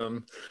posted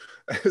them.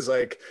 It was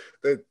like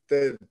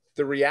the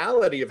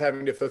reality of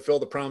having to fulfill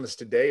the promise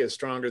today is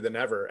stronger than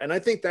ever, and I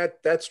think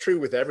that's true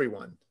with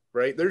everyone.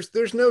 Right.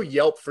 There's no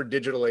Yelp for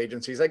digital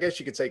agencies. I guess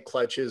you could say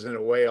Clutch is in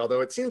a way, although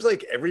it seems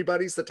like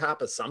everybody's the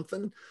top of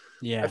something.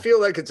 Yeah. I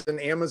feel like it's an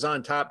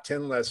Amazon top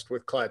 10 list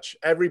with Clutch.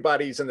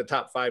 Everybody's in the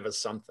top 5 of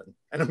something.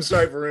 And I'm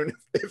sorry, Varun,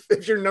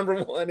 if you're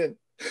number 1 in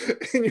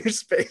your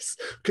space,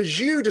 because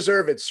you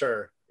deserve it,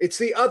 sir. It's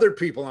the other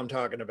people I'm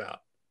talking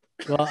about.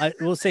 Well, I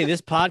will say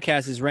this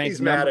podcast is ranked.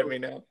 He's mad at me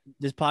now.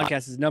 This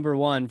podcast is number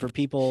 1 for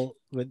people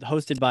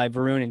hosted by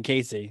Varun and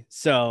Casey.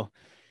 So,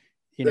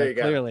 you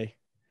clearly. Go.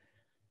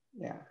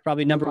 Yeah.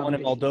 Probably number 1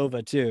 in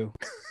Moldova too.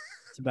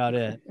 That's about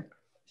it.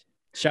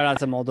 Shout out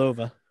to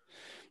Moldova.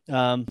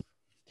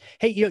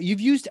 Hey,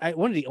 you've used, I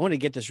wanted to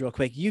get this real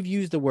quick. You've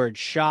used the word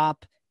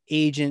shop,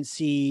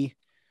 agency.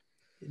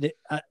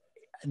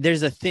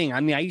 There's a thing. I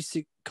mean, I used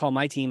to call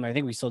my team, I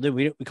think we still do.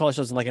 We call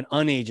ourselves like an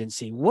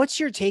unagency. What's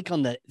your take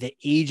on the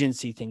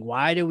agency thing?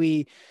 Why do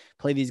we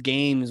play these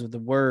games with the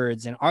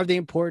words, and are they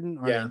important?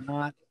 Are they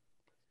not?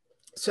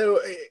 So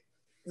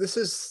this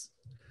is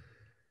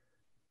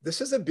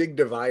a big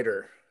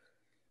divider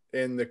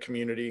in the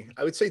community.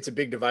 I would say it's a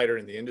big divider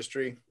in the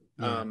industry.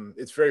 Yeah.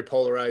 It's very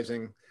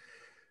polarizing.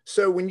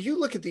 So when you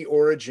look at the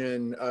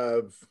origin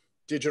of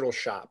digital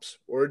shops,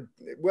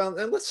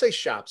 let's say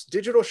shops,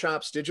 digital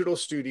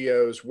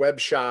studios, web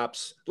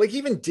shops, like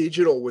even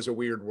digital was a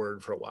weird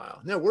word for a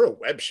while. No, we're a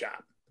web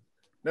shop.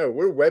 No,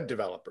 we're web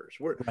developers.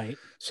 Right.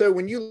 So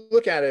when you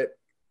look at it,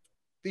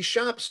 these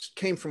shops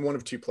came from one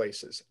of two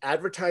places: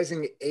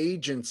 advertising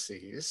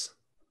agencies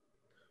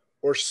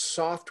or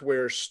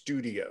software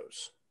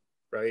studios,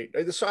 right?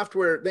 The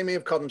software, they may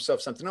have called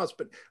themselves something else,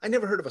 but I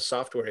never heard of a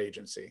software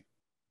agency.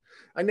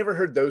 I never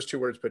heard those two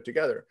words put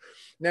together.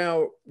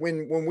 Now,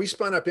 when we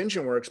spun up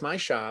EngineWorks, my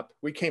shop,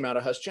 we came out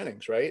of Husk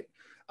Jennings, right?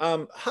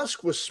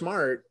 Husk was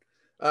smart,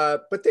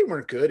 but they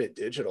weren't good at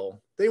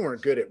digital. They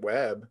weren't good at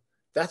web.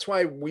 That's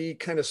why we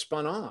kind of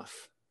spun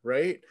off,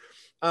 right?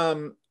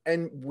 And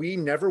we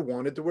never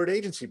wanted the word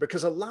agency,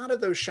 because a lot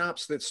of those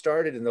shops that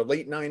started in the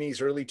late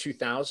 90s, early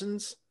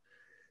 2000s,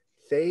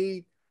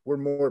 they were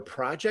more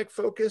project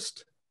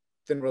focused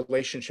than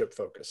relationship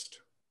focused,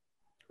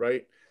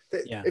 right?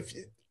 If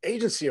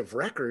agency of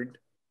record,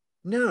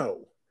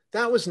 no,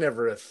 that was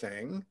never a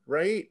thing,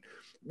 right?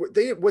 What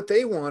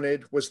they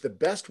wanted was the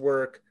best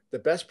work, the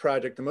best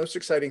project, the most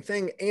exciting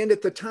thing. And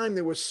at the time,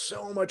 there was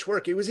so much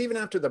work. It was even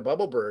after the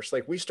bubble burst.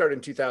 Like, we started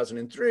in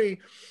 2003,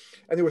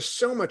 and there was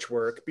so much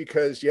work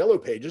because Yellow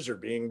Pages are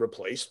being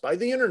replaced by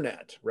the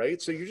internet,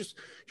 right? So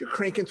you're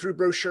cranking through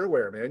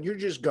brochureware, man. You're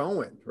just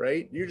going,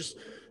 right? You're just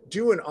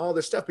doing all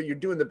this stuff, but you're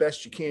doing the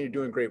best you can. You're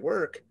doing great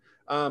work.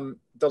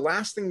 The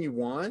last thing you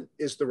want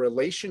is the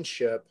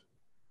relationship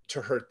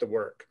to hurt the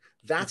work.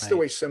 That's the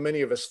way so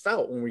many of us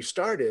felt when we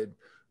started.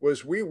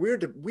 Was we're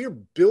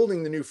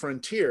building the new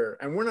frontier,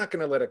 and we're not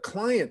going to let a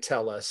client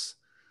tell us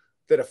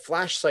that a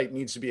flash site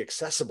needs to be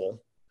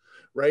accessible,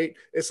 right?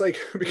 It's like,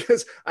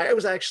 because I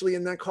was actually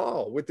in that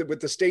call with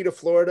the state of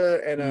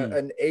Florida and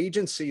an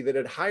agency that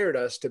had hired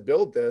us to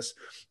build this.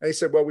 And they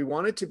said, well, we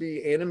want it to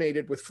be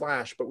animated with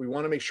Flash, but we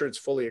want to make sure it's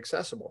fully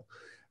accessible.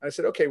 And I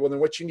said, okay, well then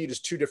what you need is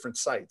 2 different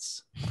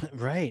sites.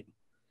 Right.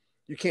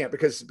 You can't,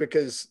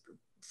 because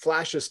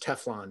Flash is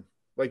Teflon.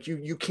 Like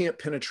you can't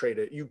penetrate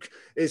it.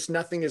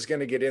 Nothing is going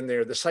to get in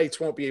there. The sites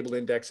won't be able to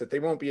index it. They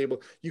won't be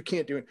able, you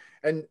can't do it.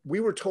 And we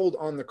were told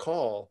on the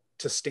call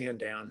to stand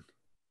down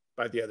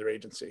by the other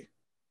agency.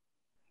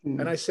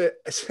 And I said,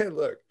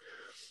 look,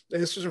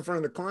 and this was in front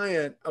of the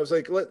client. I was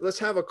like, let's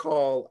have a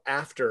call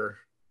after,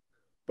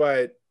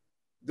 but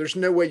there's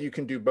no way you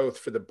can do both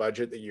for the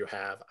budget that you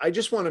have. I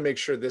just want to make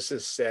sure this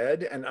is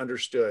said and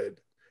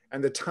understood.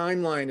 And the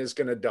timeline is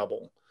going to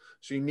double.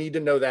 So you need to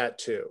know that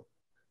too.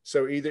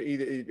 So either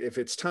if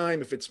it's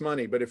time, if it's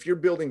money, but if you're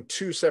building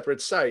 2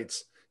 separate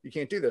sites, you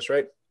can't do this,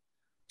 right?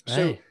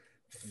 So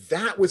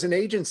that was an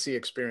agency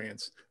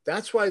experience.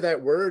 That's why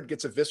that word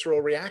gets a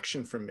visceral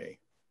reaction from me,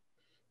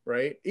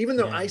 right? Even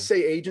though I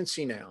say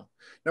agency now.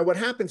 Now what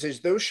happens is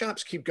those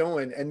shops keep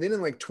going. And then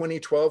in like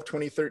 2012,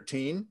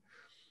 2013,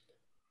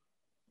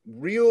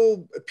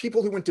 real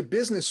people who went to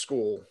business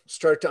school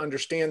start to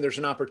understand there's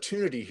an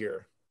opportunity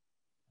here.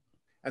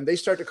 And they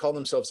start to call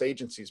themselves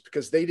agencies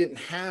because they didn't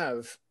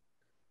have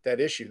that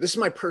issue. This is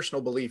my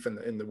personal belief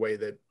in the way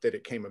that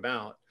it came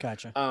about.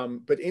 Gotcha.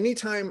 But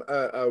anytime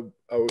a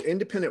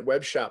independent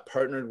web shop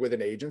partnered with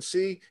an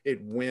agency,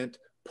 it went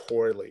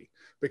poorly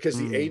because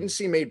the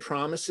agency made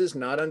promises,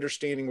 not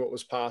understanding what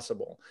was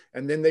possible.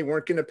 And then they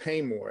weren't going to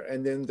pay more.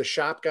 And then the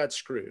shop got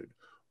screwed,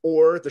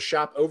 or the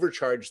shop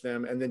overcharged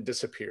them and then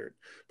disappeared.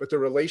 But the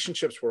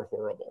relationships were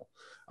horrible.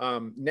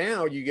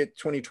 Now you get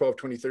 2012,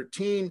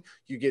 2013,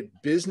 you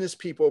get business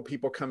people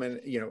coming,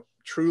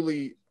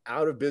 truly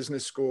out of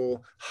business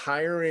school,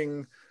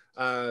 hiring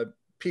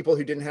people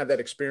who didn't have that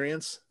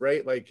experience,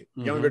 right? Like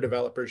younger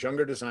developers,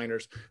 younger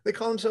designers, they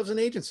call themselves an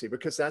agency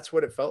because that's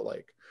what it felt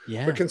like.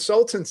 Yeah. But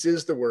consultants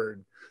is the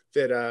word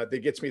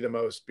that gets me the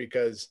most,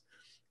 because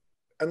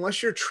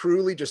unless you're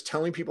truly just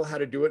telling people how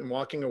to do it and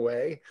walking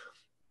away,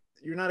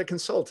 you're not a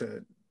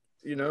consultant.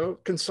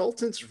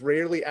 Consultants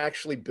rarely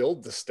actually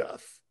build the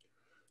stuff.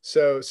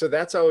 So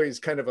that's always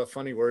kind of a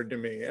funny word to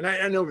me. And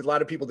I know a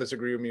lot of people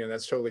disagree with me, and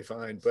that's totally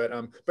fine.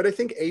 But I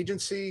think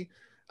agency,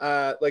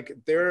 like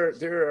there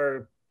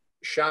are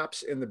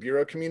shops in the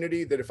bureau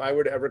community that if I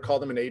were to ever call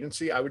them an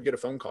agency, I would get a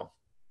phone call.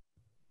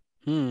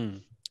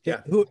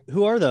 Yeah.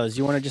 Who are those?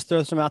 You want to just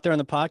throw some out there on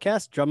the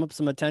podcast, drum up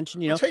some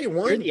attention? I'll tell you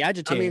one. You're the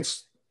agitator. I mean,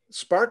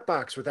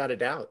 Sparkbox, without a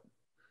doubt.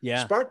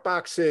 Yeah.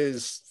 Sparkbox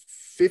is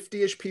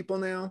 50-ish people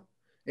now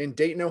in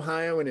Dayton,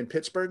 Ohio, and in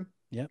Pittsburgh.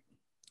 Yep.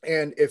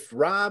 And if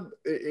Rob,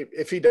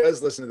 if he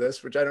does listen to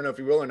this, which I don't know if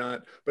he will or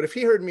not, but if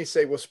he heard me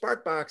say, well,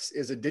 Sparkbox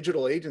is a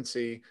digital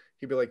agency,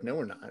 he'd be like, no,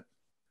 we're not.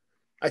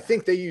 I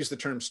think they use the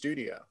term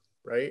studio,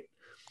 right?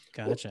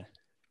 Gotcha. Well,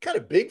 kind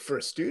of big for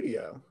a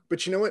studio,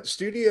 but you know what?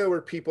 Studio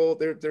are people,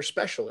 they're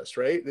specialists,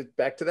 right?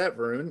 Back to that,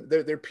 Varun.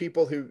 They're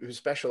people who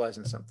specialize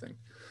in something.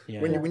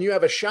 Yeah. When you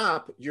have a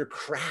shop, you're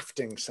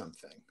crafting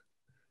something,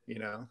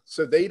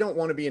 so they don't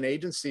want to be an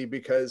agency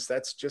because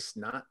that's just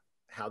not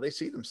how they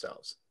see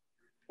themselves.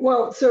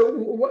 Well, so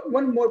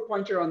one more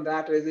pointer on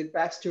that is it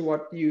backs to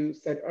what you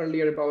said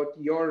earlier about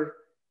your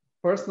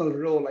personal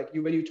role. Like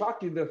when you talk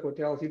to the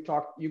hotels,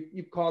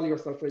 you call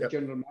yourself a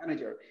general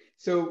manager.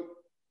 So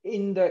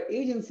in the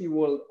agency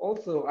world,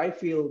 also, I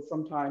feel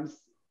sometimes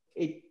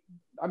we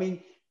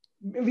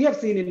have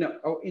seen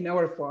in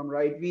our firm,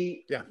 right?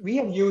 We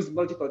have used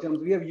multiple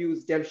terms. We have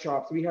used dev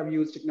shops. We have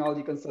used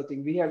technology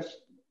consulting. We have,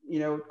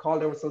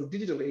 called ourselves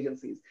digital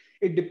agencies.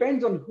 It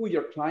depends on who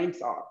your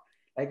clients are.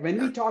 Like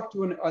when we talk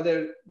to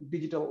other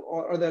digital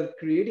or other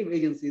creative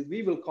agencies,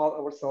 we will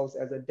call ourselves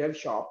as a dev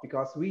shop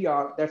because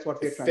that's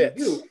what we're trying to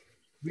do.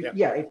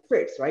 It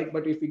fits, right?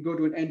 But if we go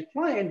to an end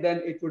client,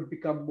 then it would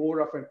become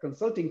more of a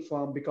consulting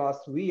firm because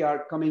we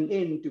are coming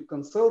in to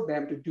consult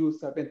them to do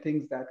certain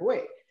things that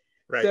way.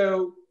 Right.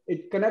 So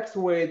it connects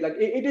with, like,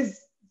 it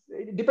is,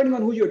 depending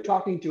on who you're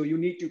talking to, you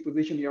need to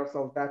position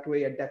yourself that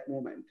way at that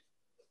moment.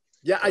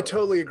 Yeah, I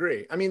totally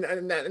agree. I mean,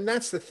 and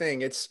that's the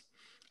thing.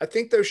 I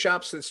think those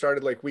shops that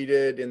started like we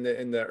did in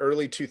the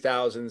early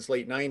 2000s,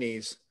 late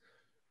 90s,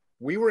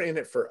 we were in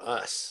it for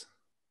us.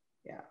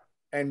 Yeah.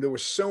 And there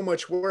was so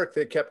much work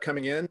that kept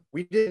coming in.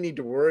 We didn't need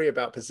to worry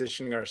about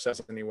positioning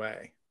ourselves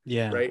anyway.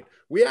 Yeah. Right.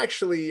 We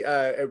actually,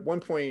 at one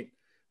point,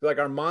 like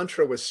our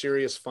mantra was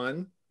serious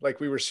fun. Like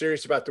we were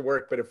serious about the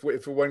work, but if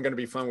it wasn't going to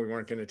be fun, we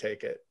weren't going to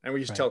take it. And we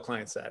used to tell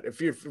clients that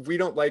if we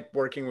don't like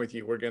working with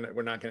you, we're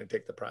not going to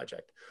take the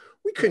project.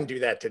 We couldn't do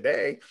that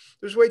today.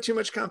 There's way too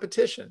much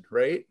competition.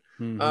 Right.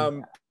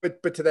 Mm-hmm.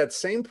 But to that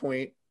same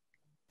point,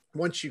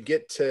 once you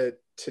get to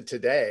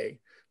today,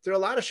 there are a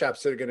lot of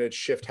shops that are going to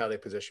shift how they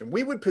position.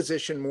 We would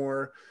position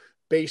more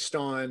based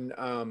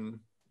on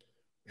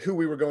who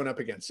we were going up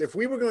against. If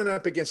we were going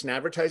up against an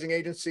advertising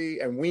agency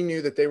and we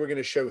knew that they were going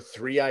to show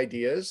 3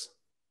 ideas,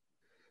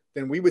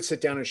 then we would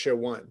sit down and show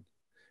 1.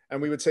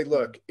 And we would say,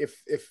 look,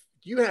 if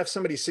you have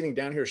somebody sitting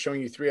down here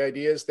showing you 3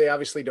 ideas, they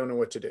obviously don't know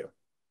what to do.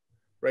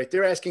 right?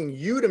 They're asking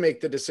you to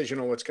make the decision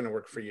on what's going to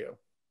work for you.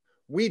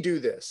 We do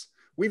this.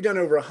 We've done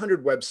over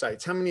 100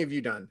 websites. How many have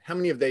you done? How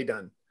many have they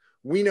done?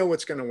 We know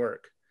what's going to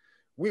work.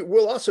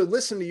 We'll also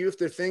listen to you if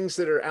there are things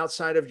that are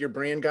outside of your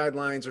brand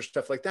guidelines or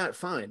stuff like that,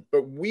 fine.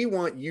 But we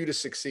want you to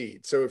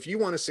succeed. So if you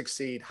want to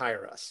succeed,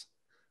 hire us,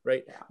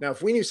 right? Yeah. Now,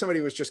 if we knew somebody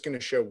was just going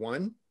to show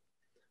one,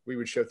 we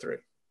would show three,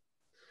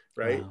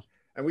 right? Wow.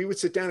 And we would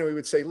sit down and we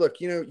would say, look,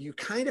 you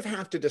kind of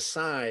have to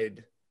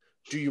decide,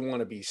 do you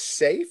want to be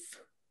safe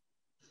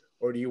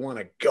or do you want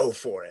to go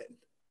for it?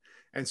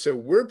 And so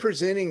we're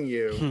presenting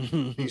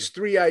you these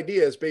three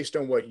ideas based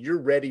on what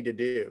you're ready to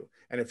do.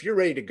 And if you're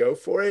ready to go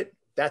for it,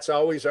 that's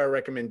always our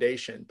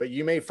recommendation. But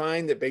you may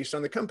find that based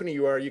on the company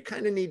you are, you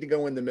kind of need to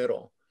go in the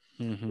middle,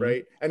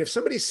 right? And if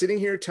somebody's sitting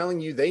here telling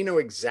you they know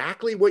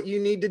exactly what you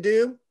need to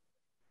do,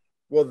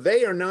 well,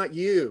 they are not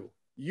you.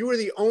 You are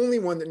the only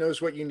one that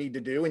knows what you need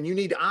to do, and you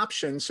need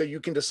options so you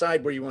can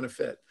decide where you want to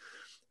fit.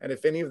 And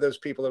if any of those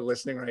people are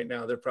listening right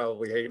now, they'll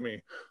probably hate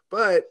me,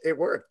 but it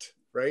worked,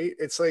 right?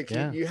 It's like,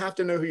 you have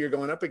to know who you're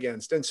going up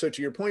against. And so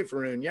to your point,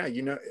 Varun, yeah,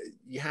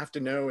 you have to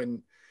know,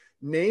 and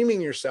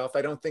naming yourself,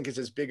 I don't think is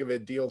as big of a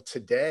deal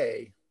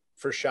today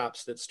for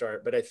shops that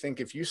start. But I think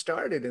if you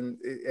started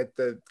at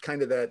the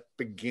kind of that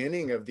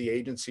beginning of the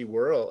agency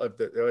world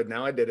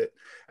now I did it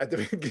at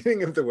the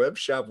beginning of the web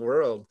shop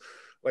world,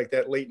 like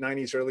that late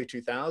 90s, early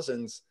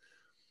 2000s,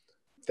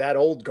 that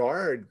old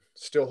guard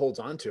still holds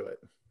on to it.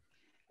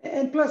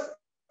 And plus,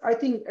 I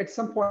think at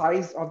some point,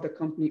 size of the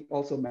company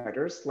also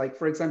matters. Like,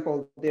 for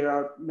example, there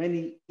are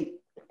many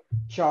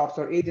shops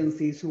or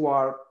agencies who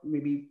are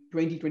maybe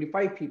 20,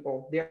 25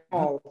 people. They're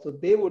all, so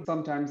they would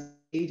sometimes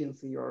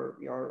agency or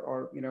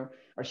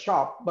a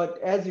shop. But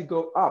as you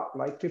go up,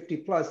 like 50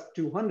 plus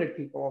 200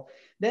 people,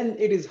 then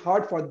it is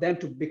hard for them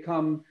to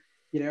become,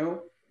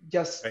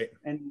 just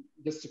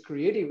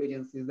creative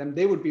agencies. Then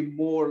they would be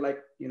more like,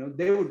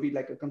 they would be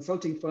like a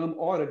consulting firm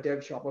or a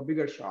dev shop, a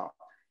bigger shop.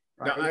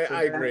 Right? No,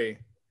 I agree.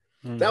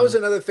 That was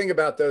another thing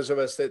about those of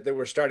us that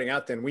were starting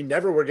out then. We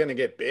never were going to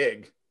get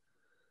big,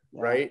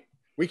 right?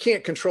 We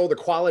can't control the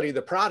quality of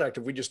the product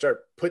if we just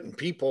start putting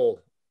people,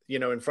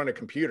 in front of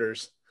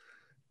computers.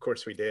 Of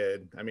course we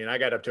did. I mean, I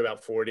got up to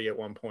about 40 at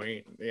one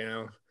point,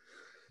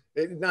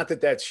 not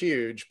that that's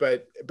huge,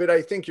 but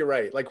I think you're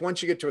right. Like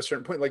once you get to a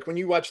certain point, like when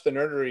you watch the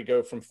Nerdery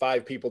go from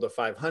 5 people to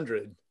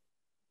 500,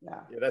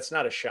 that's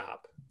not a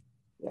shop.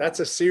 That's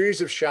a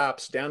series of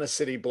shops down a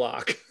city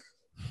block.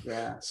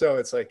 Yeah. So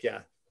it's like,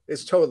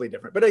 it's totally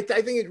different. But I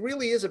think it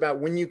really is about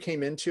when you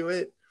came into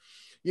it.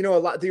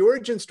 The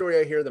origin story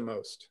I hear the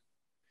most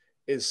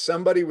is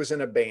somebody was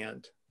in a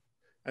band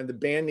and the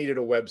band needed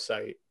a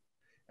website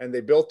and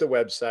they built the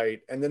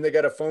website. And then they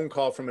got a phone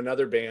call from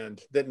another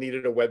band that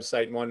needed a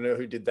website and wanted to know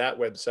who did that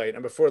website.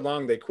 And before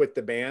long, they quit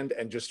the band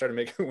and just started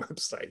making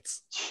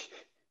websites.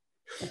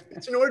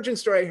 It's an origin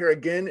story I hear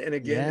again and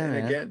again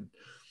and again.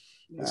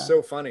 It's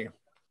so funny.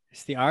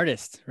 It's the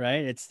artist,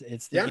 right? It's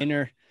the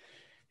inner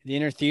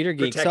theater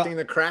geek. Protecting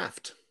the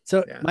craft.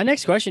 So my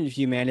next question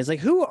to you, man, is like,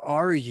 who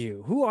are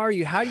you? Who are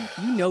you? How do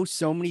you know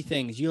so many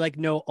things? You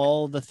know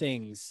all the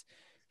things.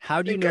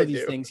 How do you know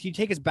these things? Can you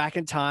take us back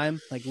in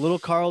time? Like little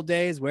Carl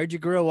days? Where'd you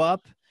grow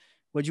up?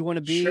 What'd you want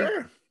to be?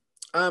 Sure.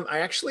 I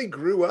actually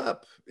grew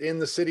up in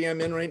the city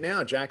I'm in right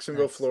now,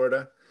 Jacksonville,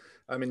 Florida.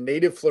 I'm a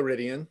native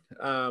Floridian.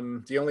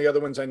 The only other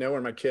ones I know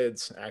are my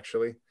kids,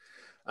 actually.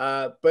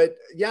 But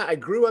yeah, I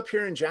grew up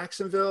here in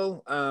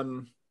Jacksonville.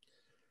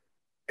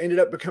 Ended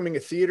up becoming a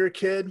theater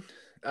kid.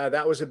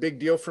 That was a big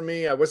deal for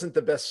me. I wasn't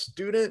the best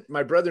student.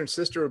 My brother and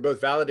sister were both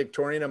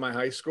valedictorian at my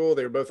high school.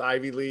 They were both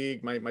Ivy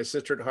League. My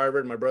sister at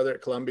Harvard, my brother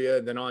at Columbia,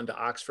 and then on to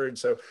Oxford.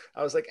 So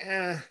I was like,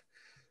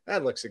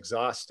 that looks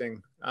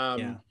exhausting.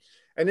 And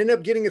ended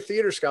up getting a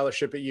theater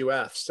scholarship at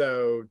UF.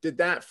 So did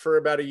that for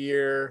about a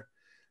year.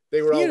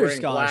 They were all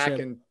wearing black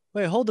and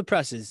wait, hold the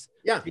presses.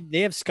 Yeah.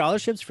 They have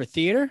scholarships for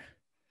theater?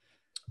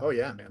 Oh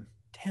yeah, man.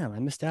 Damn, I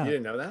missed out. You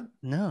didn't know that?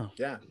 No.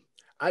 Yeah.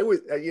 I was,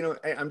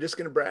 I'm just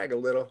going to brag a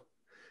little.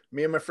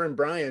 Me and my friend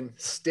Brian,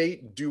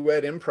 state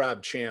duet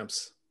improv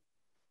champs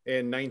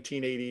in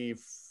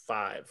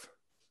 1985.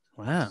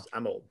 Wow.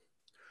 I'm old.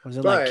 Was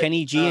it like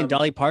Kenny G and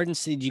Dolly Parton?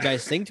 Did you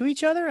guys sing to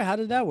each other? Or how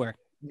did that work?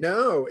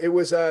 No, it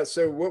was,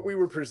 so what we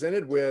were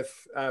presented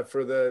with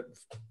for the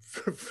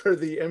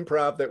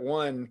improv that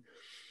won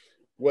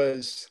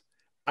was,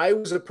 I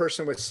was a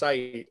person with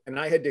sight and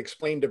I had to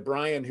explain to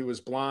Brian, who was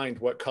blind,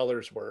 what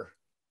colors were.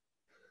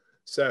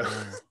 So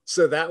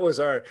that was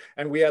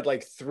and we had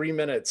like 3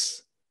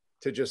 minutes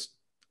to just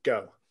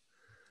go.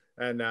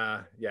 And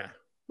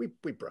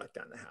we brought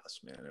down the house,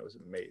 man. It was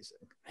amazing.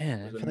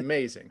 Man, it was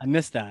amazing. I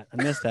missed that.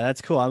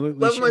 That's cool. I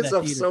love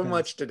myself so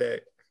much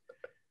today.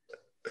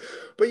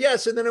 But yeah,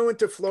 so then I went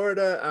to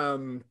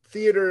Florida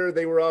theater.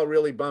 They were all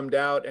really bummed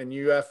out, and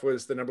UF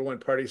was the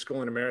 #1 party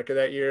school in America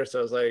that year. So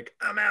I was like,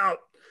 I'm out.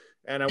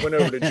 And I went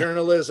over to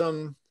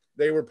journalism.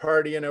 They were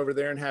partying over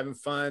there and having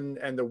fun.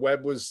 And the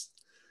web was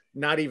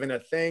not even a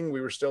thing. We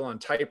were still on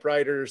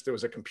typewriters. There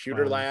was a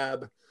computer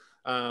lab.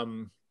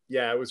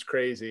 It was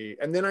crazy.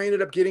 And then I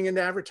ended up getting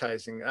into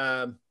advertising.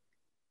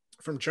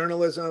 From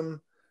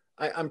journalism,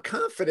 I'm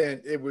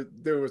confident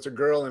there was a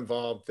girl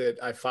involved that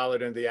I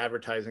followed into the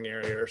advertising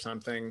area or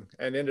something,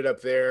 and ended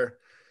up there.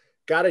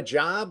 Got a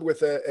job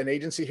with an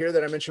agency here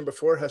that I mentioned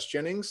before, Huss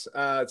Jennings.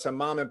 It's a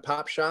mom and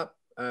pop shop,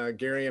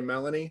 Gary and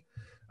Melanie.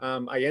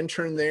 I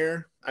interned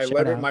there. I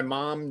leveraged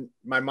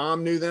my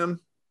mom knew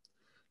them.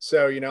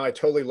 So, I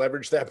totally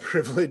leveraged that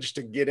privilege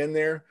to get in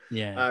there,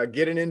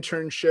 get an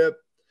internship.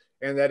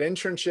 And that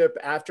internship,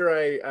 after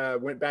I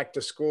went back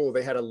to school,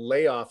 they had a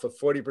layoff of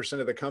 40%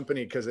 of the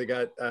company because they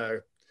got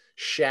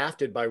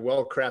shafted by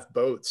Wellcraft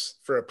Boats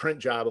for a print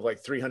job of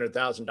like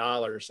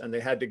 $300,000. And they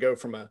had to go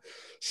from a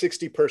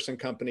 60-person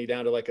company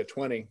down to like a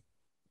 20.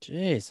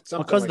 Jeez.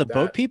 Because the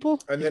boat people?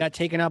 And they got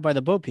taken out by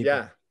the boat people.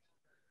 Yeah,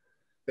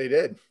 they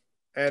did.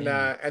 And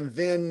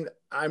then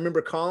I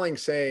remember calling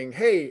saying,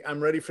 hey,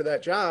 I'm ready for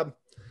that job.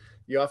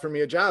 You offered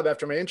me a job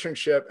after my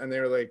internship. And they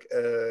were like,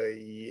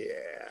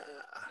 yeah.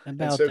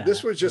 And so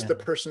this was just the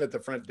person at the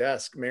front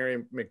desk,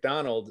 Mary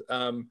McDonald.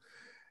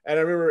 And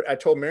I remember I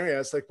told Mary, I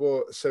was like,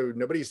 well, so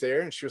nobody's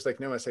there? And she was like,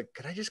 no. I said,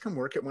 could I just come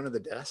work at one of the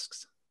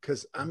desks?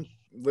 Because I'm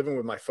living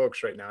with my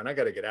folks right now and I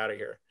got to get out of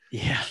here.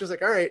 Yeah. She was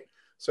like, all right.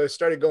 So I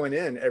started going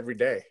in every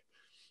day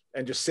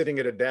and just sitting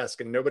at a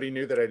desk, and nobody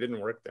knew that I didn't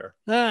work there.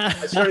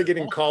 I started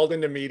getting called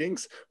into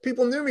meetings.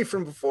 People knew me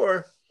from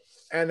before.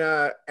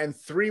 And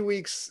 3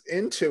 weeks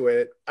into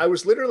it, I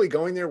was literally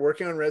going there,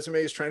 working on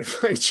resumes, trying to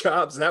find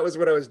jobs. That was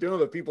what I was doing,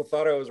 but people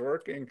thought I was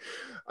working.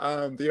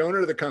 The owner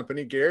of the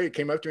company, Gary,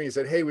 came up to me and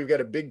said, hey, we've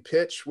got a big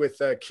pitch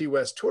with Key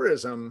West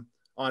Tourism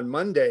on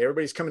Monday.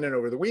 Everybody's coming in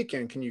over the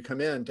weekend. Can you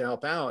come in to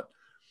help out?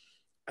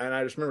 And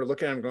I just remember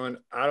looking at him going,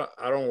 I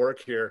don't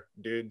work here,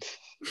 dude.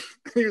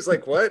 He was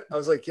like, what? I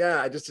was like,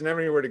 yeah, I just didn't have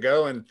anywhere to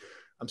go. And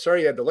I'm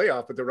sorry you had the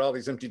layoff, but there were all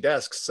these empty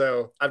desks.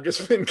 So I've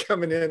just been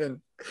coming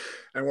in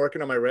and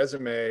working on my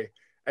resume.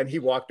 And he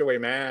walked away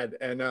mad.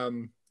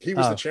 And he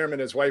was the chairman.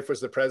 His wife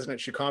was the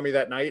president. She called me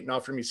that night and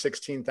offered me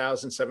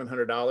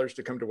 $16,700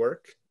 to come to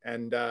work.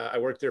 And I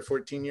worked there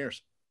 14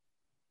 years.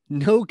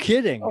 No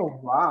kidding. Oh,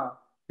 wow.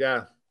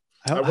 Yeah.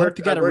 I hope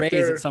you got a raise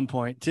there at some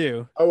point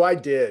too. Oh, I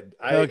did.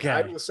 Okay.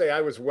 I will say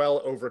I was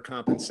well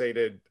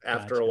overcompensated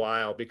after a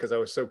while because I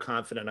was so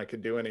confident I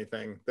could do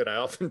anything that I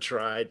often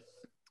tried.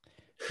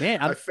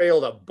 Man, I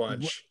failed a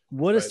bunch.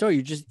 What a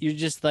story! You're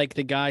just like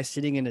the guy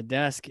sitting in a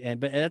desk,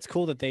 but that's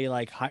cool that they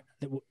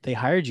they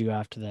hired you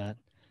after that.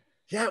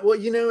 Yeah, well,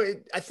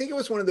 I think it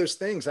was one of those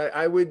things.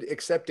 I would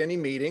accept any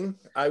meeting.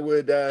 I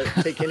would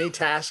take any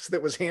tasks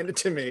that was handed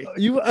to me.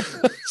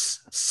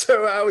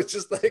 So I was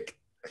just like,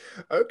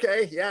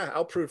 okay, yeah,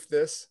 I'll proof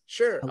this.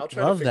 Sure, I'll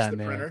try to fix the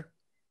printer.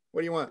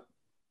 What do you want?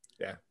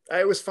 Yeah,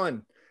 it was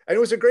fun, and it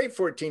was a great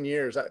 14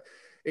 years.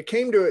 It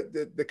came to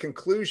the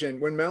conclusion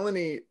when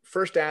Melanie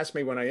first asked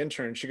me when I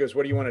interned, she goes,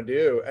 what do you want to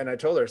do? And I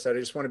told her, I said, I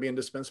just want to be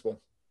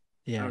indispensable.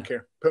 Yeah. I don't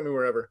care. Put me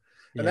wherever.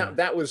 And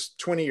that was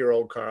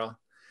 20-year-old Carl.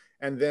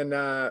 And then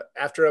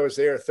after I was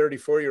there,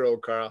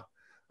 34-year-old Carl,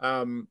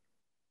 I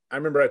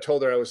remember I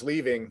told her I was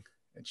leaving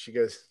and she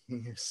goes,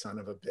 you son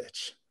of a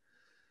bitch.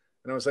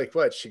 And I was like,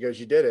 what? She goes,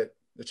 you did it.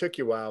 It took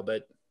you a while,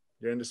 but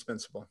you're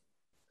indispensable.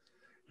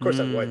 Of course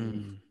I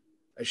wasn't.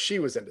 She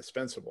was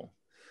indispensable.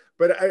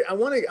 But I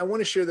want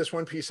to share this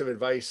one piece of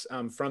advice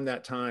from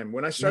that time.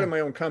 When I started my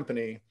own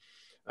company,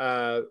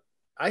 I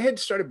had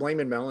started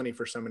blaming Melanie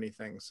for so many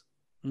things.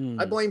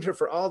 I blamed her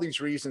for all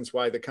these reasons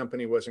why the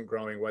company wasn't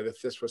growing, why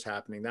this was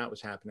happening, that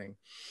was happening.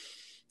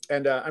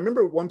 And I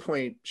remember at one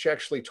point, she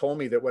actually told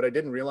me that what I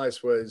didn't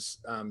realize was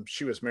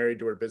she was married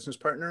to her business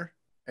partner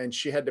and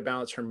she had to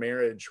balance her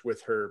marriage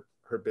with her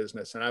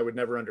business. And I would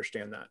never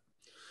understand that.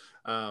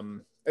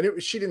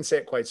 And she didn't say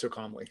it quite so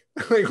calmly.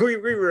 Like we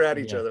were at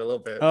each other a little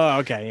bit. Oh,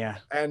 okay. Yeah.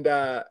 And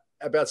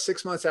about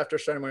 6 months after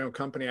starting my own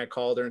company, I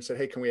called her and said,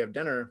 hey, can we have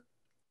dinner?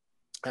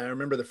 And I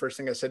remember the first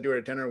thing I said to her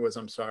at dinner was,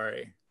 I'm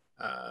sorry.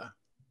 I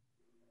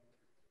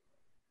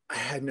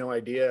had no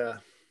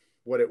idea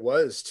what it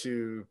was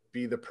to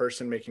be the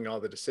person making all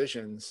the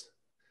decisions.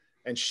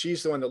 And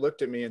she's the one that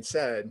looked at me and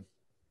said,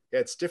 yeah,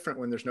 it's different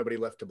when there's nobody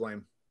left to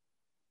blame.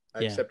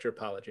 I accept your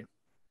apology.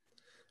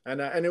 And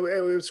it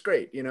was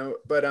great,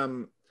 but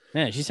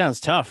man, she sounds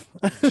tough.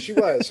 She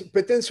was.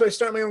 But then, so I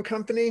started my own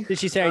company. Did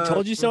she say, I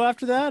told you so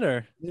after that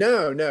or?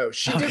 No.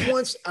 She did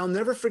once. I'll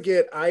never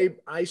forget.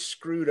 I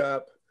screwed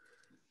up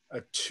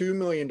a $2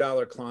 million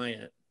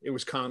client. It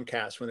was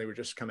Comcast when they were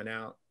just coming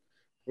out,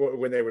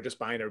 when they were just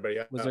buying everybody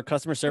up. Was their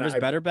customer service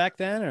better back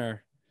then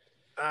or?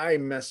 I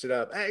messed it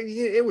up.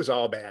 It was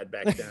all bad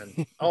back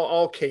then.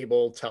 all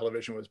cable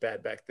television was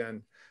bad back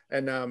then.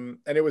 And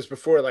it was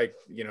before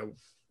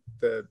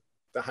the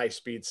high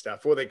speed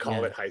stuff. Well, they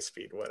call it high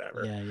speed,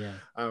 whatever.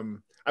 Yeah.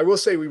 I will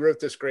say we wrote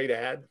this great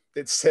ad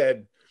that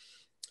said,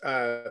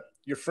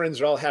 your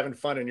friends are all having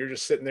fun and you're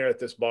just sitting there at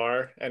this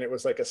bar. And it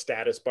was like a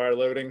status bar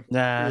loading. We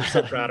were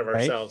so proud of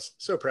ourselves.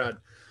 So proud.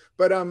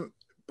 But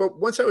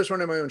once I was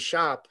running my own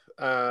shop,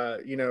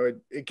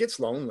 it gets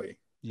lonely.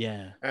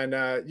 Yeah. And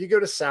you go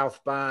to South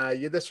by,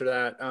 you this or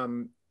that.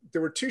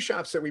 There were two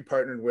shops that we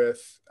partnered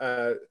with,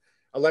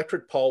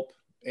 Electric Pulp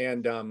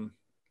and how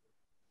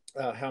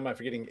am I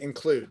forgetting?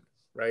 Include.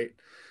 Right.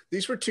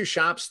 These were two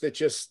shops that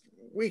just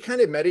we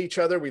kind of met each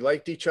other. We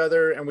liked each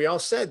other. And we all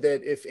said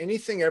that if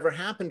anything ever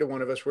happened to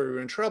one of us where we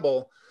were in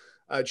trouble,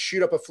 I'd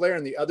shoot up a flare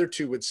and the other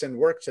two would send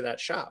work to that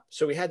shop.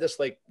 So we had this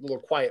like little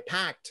quiet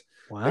pact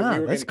that we Wow, were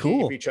going that's to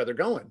cool. keep each other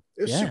going.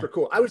 It was Yeah. super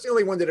cool. I was the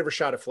only one that ever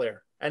shot a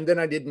flare, and then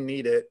I didn't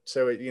need it.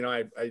 So, you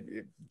know,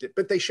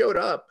 but they showed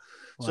up.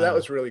 So that Wow.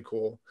 was really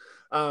cool.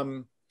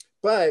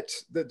 But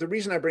the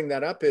reason I bring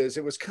that up is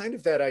it was kind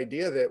of that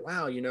idea that,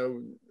 wow, you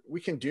know, we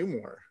can do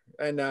more.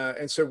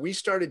 And so we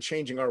started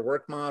changing our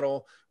work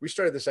model. We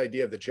started this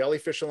idea of the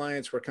Jellyfish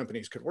Alliance where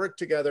companies could work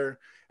together.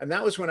 And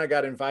that was when I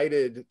got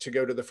invited to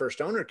go to the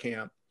first owner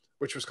camp,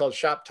 which was called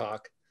Shop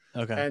Talk.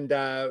 Okay. And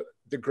the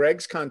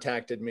Gregs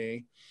contacted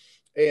me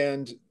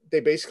and they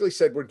basically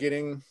said, we're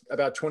getting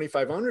about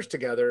 25 owners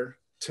together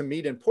to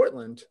meet in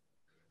Portland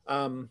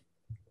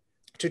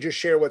to just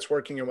share what's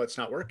working and what's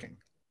not working.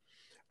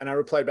 And I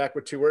replied back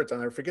with 2 words. I'll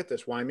never forget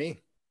this. Why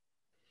me?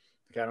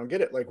 Like, I don't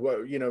get it. Like,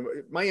 what, you know,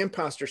 my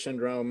imposter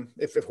syndrome,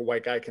 if a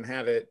white guy can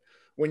have it,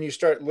 when you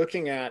start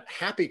looking at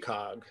Happy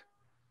Cog,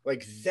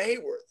 like they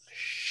were the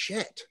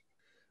shit.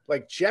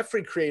 Like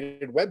Jeffrey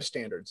created web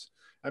standards.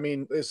 I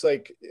mean, it's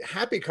like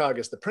Happy Cog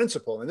is the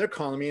principal and they're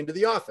calling me into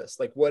the office.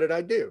 Like, what did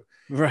I do?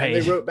 Right.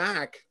 And they wrote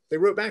back,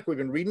 we've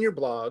been reading your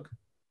blog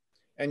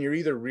and you're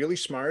either really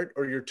smart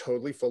or you're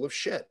totally full of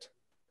shit.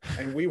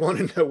 And we want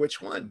to know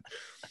which one.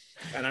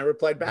 And I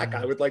replied back,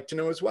 I would like to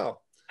know as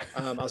well.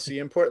 I'll see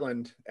you in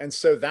Portland. And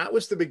so that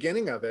was the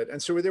beginning of it.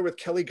 And so we're there with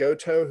Kelly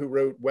Goto, who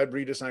wrote Web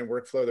Redesign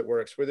Workflow That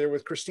Works. We're there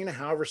with Christina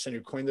Halverson,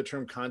 who coined the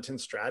term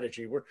content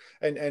strategy.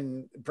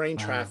 And brain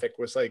traffic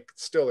was like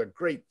still a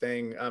great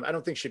thing. I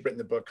don't think she'd written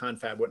the book.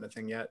 Confab wasn't a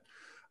thing yet.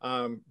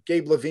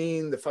 Gabe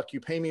Levine, the Fuck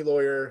You Pay Me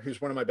lawyer, who's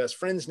one of my best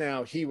friends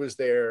now, he was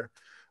there.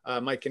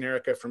 Mike and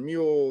Erica from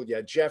Mule, yeah,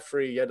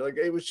 Jeffrey, yeah, like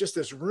it was just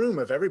this room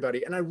of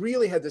everybody. And I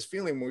really had this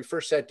feeling when we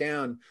first sat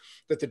down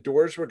that the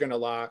doors were going to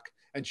lock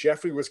and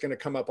Jeffrey was going to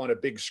come up on a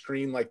big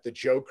screen like the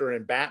Joker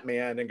and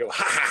Batman and go,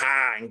 ha ha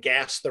ha, and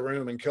gas the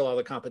room and kill all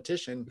the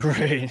competition.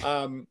 Right.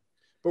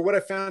 But what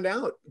I found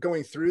out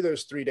going through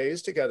those 3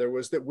 days together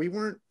was that we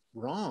weren't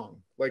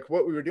wrong. Like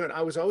what we were doing,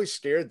 I was always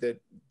scared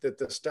that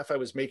the stuff I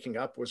was making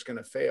up was going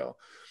to fail.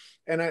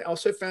 And I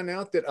also found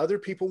out that other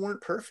people weren't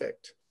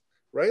perfect.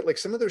 Right? Like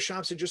some of those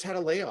shops had just had a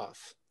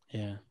layoff.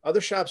 Yeah. Other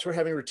shops were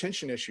having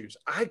retention issues.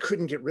 I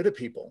couldn't get rid of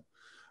people.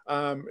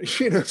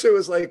 You know, so it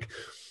was like,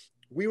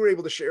 we were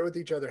able to share with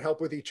each other,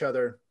 help with each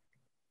other.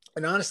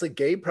 And honestly,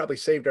 Gabe probably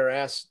saved our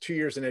ass 2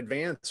 years in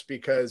advance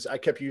because I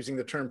kept using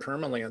the term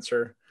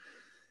permalancer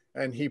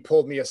and he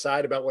pulled me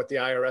aside about what the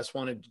IRS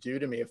wanted to do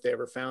to me if they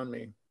ever found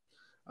me.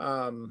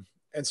 And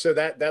so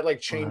that like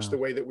changed the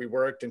way that we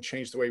worked and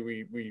changed the way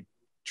we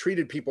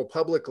treated people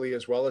publicly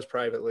as well as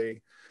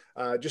privately.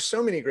 Just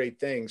so many great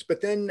things.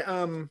 But then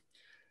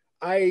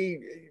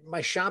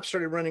my shop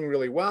started running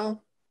really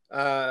well.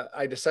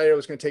 I decided I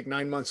was going to take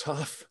 9 months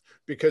off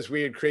because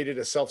we had created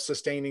a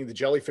self-sustaining, the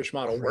jellyfish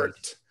model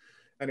worked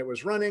and it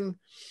was running.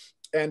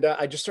 And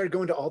I just started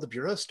going to all the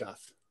bureau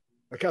stuff.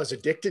 Like I was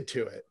addicted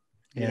to it.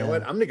 You know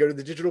what? I'm going to go to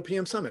the Digital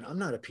PM Summit. I'm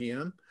not a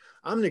PM.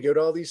 I'm going to go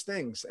to all these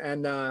things.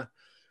 And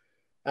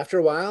after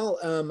a while,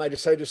 I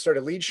decided to start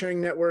a lead sharing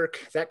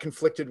network that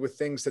conflicted with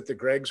things that the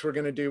Gregs were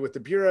going to do with the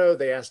Bureau.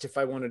 They asked if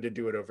I wanted to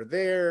do it over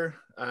there.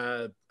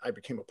 I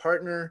became a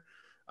partner.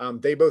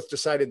 They both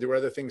decided there were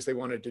other things they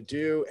wanted to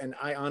do. And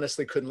I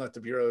honestly couldn't let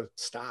the Bureau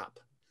stop.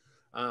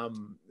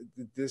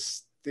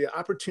 The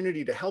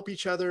opportunity to help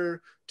each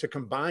other, to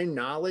combine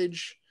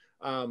knowledge,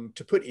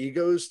 to put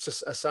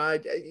egos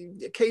aside.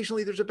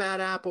 Occasionally there's a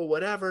bad apple,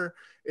 whatever.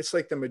 It's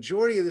like the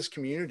majority of this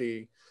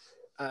community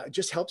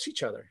just helps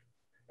each other.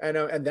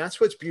 And that's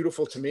what's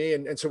beautiful to me.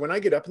 And so when I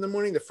get up in the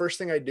morning, the first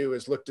thing I do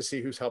is look to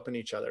see who's helping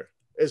each other.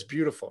 It's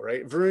beautiful,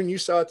 right? Varun, you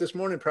saw it this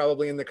morning,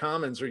 probably in the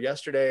comments or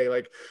yesterday,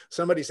 like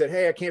somebody said,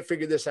 hey, I can't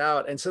figure this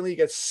out. And suddenly you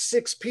get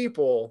 6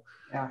 people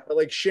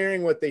like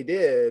sharing what they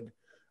did.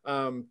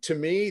 To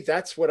me,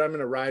 that's what I'm going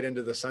to ride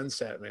into the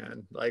sunset,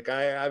 man. Like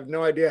I have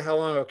no idea how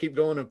long I'll keep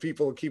going and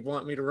people will keep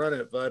wanting me to run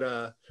it,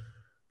 but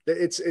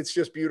it's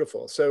just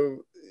beautiful.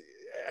 So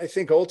I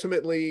think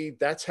ultimately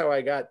that's how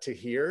I got to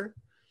here.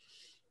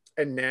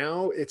 And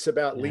now it's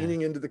about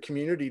leaning into the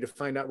community to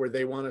find out where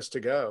they want us to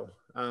go.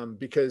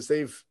 Because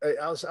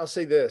I'll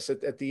say this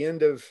at the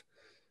end of,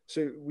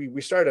 so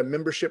we started a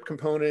membership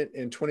component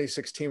in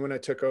 2016 when I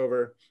took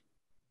over.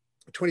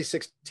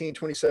 2016,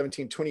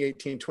 2017,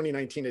 2018,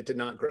 2019, it did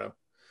not grow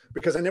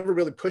because I never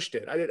really pushed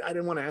it. I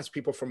didn't want to ask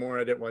people for more.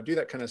 I didn't want to do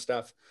that kind of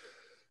stuff.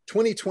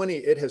 2020,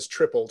 it has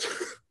tripled.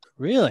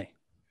 Really?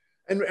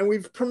 And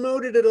we've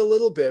promoted it a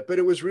little bit, but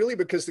it was really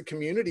because the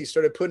community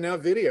started putting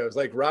out videos.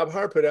 Like Rob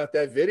Hart put out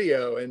that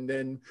video, and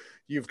then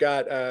you've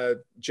got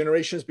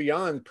Generations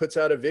Beyond puts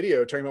out a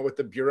video talking about what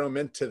the Bureau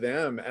meant to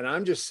them. And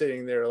I'm just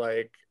sitting there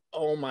like,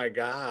 oh my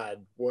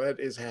God, what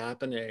is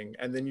happening?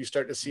 And then you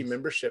start to see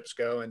memberships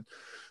go. And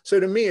so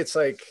to me, it's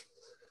like,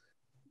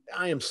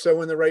 I am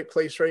so in the right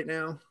place right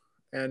now.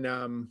 And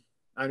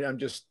I'm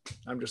just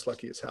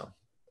lucky as hell.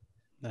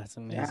 That's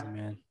amazing,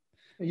 man.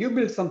 You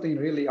built something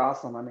really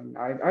awesome. I mean,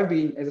 I've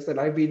been, as I said,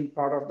 I've been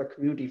part of the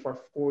community for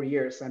 4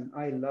 years, and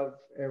I love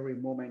every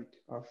moment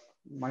of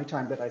my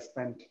time that I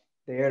spent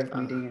there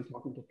meeting and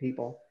talking to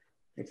people.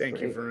 It's Thank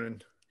you, great.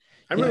 Varun.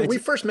 I Yeah, remember we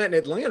first met in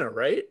Atlanta,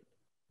 right?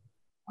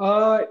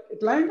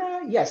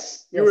 Atlanta,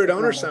 yes, You were yes, at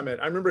Owner Atlanta, Summit.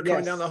 I remember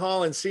coming down yes, the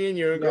hall and seeing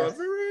you and going, yes,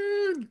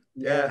 Varun.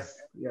 Yeah. yes,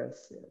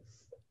 yes, yes.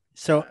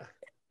 So,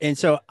 Yeah. and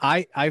so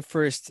I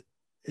first,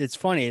 it's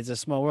funny, it's a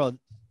small world.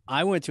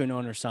 I went to an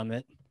owner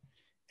summit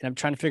and I'm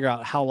trying to figure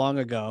out how long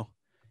ago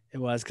it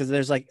was because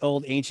there's like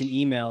old ancient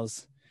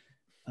emails.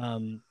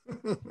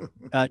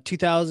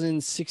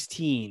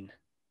 2016.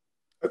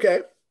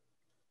 Okay.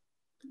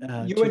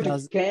 You went to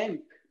 2000.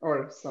 camp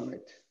or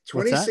summit?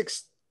 What's that?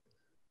 26.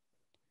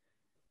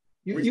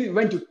 You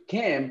went to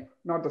camp,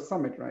 not the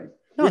summit, right?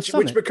 No, Which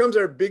summit. becomes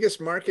our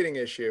biggest marketing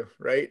issue,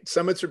 right?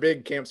 Summits are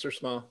big, camps are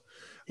small.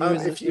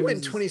 If you went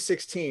in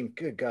 2016,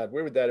 good God,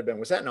 where would that have been?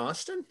 Was that in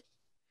Austin?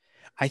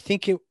 I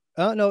think it.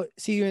 Oh no,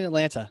 see you in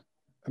Atlanta,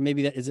 or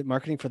maybe that is it.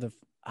 Marketing for the.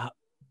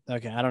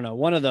 Okay, I don't know.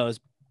 One of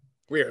those.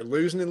 We are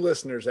losing in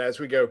listeners as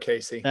we go,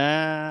 Casey.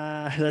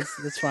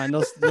 That's fine.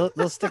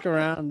 They'll stick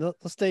around. They'll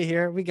stay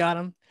here. We got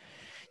them.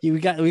 We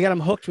got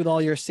them hooked with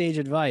all your sage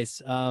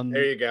advice.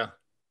 There you go.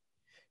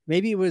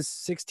 Maybe it was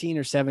 16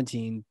 or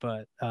 17,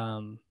 but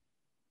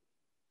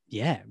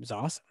yeah, it was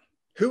awesome.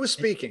 Who was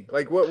speaking?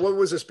 Like what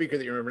was a speaker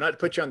that you remember? Not to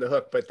put you on the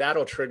hook, but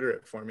that'll trigger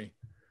it for me.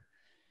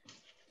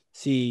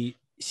 See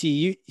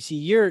your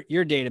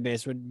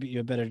database would be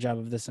a better job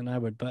of this than I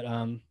would, but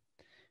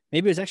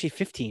maybe it was actually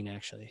 15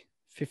 actually.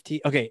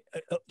 50. Okay.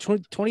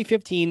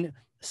 2015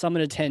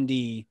 summit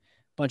attendee,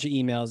 bunch of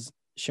emails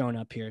showing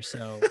up here.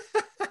 So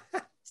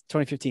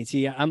 2015.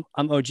 See, I'm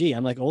OG.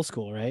 I'm like old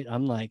school, right?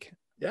 I'm like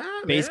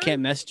base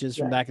camp messages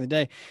from back in the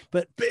day,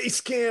 but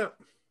base camp.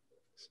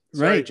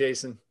 Sorry, right.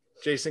 Jason.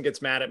 Jason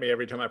gets mad at me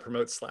every time I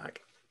promote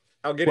Slack.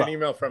 I'll get an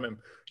email from him.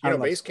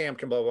 Base camp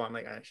can blah, blah. I'm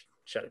like,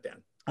 shut it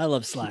down. I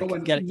love Slack.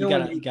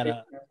 You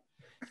gotta.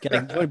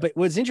 But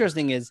what's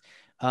interesting is,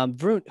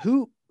 Varun,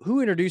 who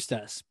introduced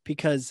us,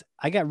 because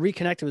I got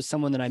reconnected with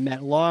someone that I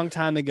met a long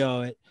time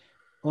ago at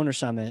Owner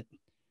Summit,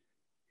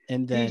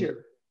 and then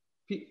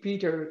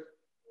Peter.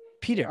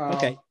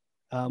 Okay,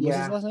 what's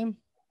his last name?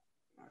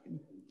 I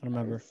don't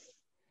remember.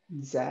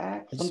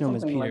 Zach. I just know him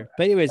as Peter. Like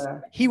but anyways,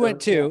 he went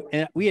too,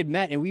 and we had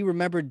met, and we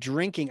remember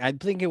drinking. I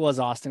think it was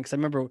Austin, because I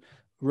remember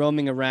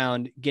roaming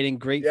around getting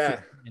great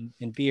food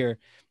and beer,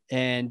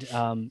 and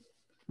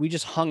we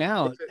just hung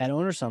out at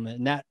Owner Summit,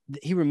 and that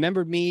he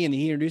remembered me, and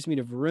he introduced me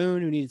to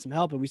Varun, who needed some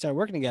help, and we started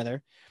working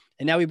together.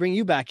 And now we bring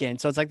you back in,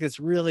 so it's like this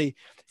really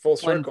full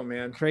circle,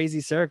 man.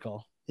 Crazy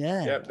circle.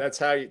 Yeah. Yep. That's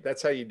how you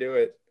do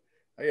it.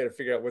 I got to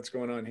figure out what's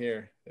going on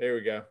here. There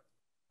we go.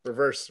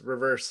 Reverse.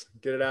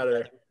 Get it out of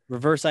there.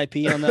 Reverse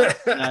IP on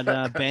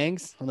the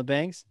bangs on the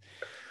bangs.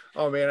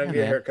 Oh man, I need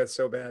a haircut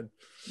so bad.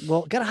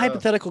 Well, got a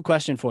hypothetical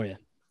question for you.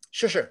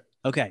 Sure.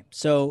 Okay,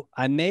 so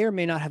I may or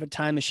may not have a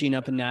time machine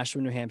up in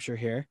Nashville, New Hampshire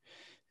here,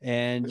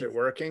 and is it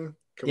working?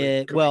 Can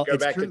we go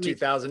back to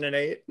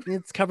 2008?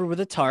 It's covered with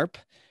a tarp,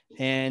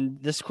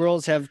 and the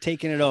squirrels have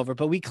taken it over.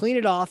 But we clean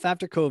it off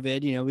after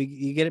COVID.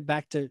 You get it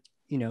back to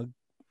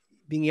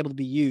being able to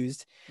be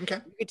used.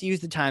 Okay. You get to use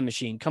the time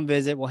machine. Come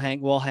visit. We'll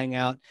hang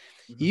out.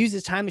 You use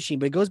this time machine,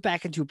 but it goes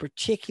back into a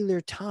particular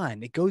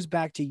time. It goes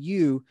back to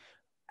you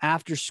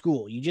after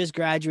school. You just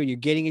graduated. You're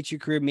getting at your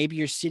career. Maybe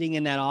you're sitting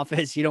in that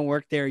office. You don't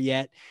work there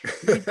yet.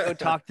 You need to go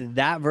talk to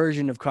that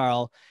version of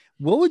Carl.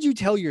 What would you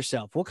tell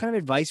yourself? What kind of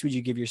advice would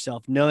you give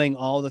yourself, knowing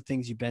all the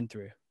things you've been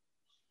through?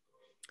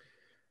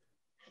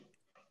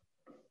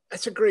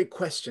 That's a great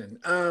question.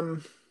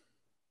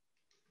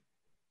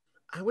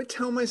 I would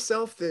tell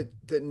myself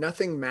that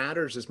nothing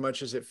matters as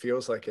much as it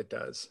feels like it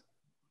does.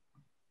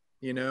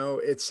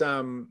 It's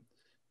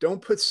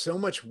don't put so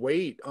much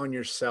weight on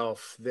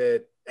yourself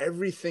that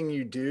everything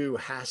you do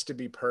has to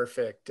be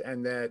perfect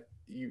and that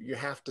you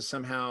have to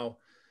somehow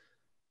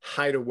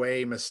hide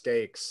away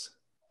mistakes.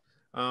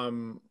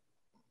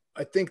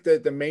 I think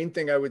that the main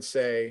thing I would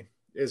say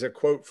is a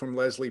quote from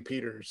Leslie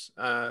Peters,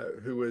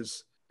 who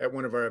was at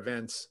one of our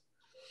events.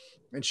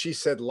 And she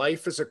said,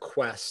 "Life is a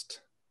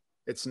quest.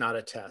 It's not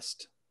a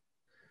test."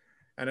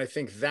 And I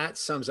think that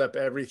sums up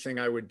everything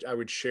I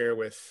would share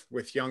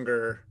with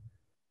younger,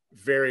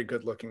 very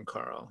good looking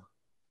Carl.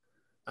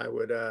 I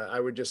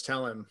would just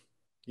tell him,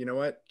 you know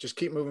what? Just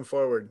keep moving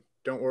forward.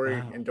 Don't worry.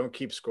 Wow. And don't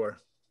keep score.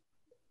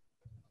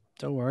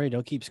 Don't worry.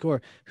 Don't keep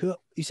score. Who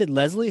you said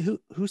Leslie?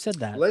 Who said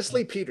that?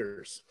 Leslie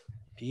Peters.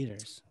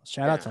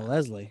 Shout out to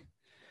Leslie.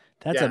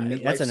 That's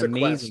an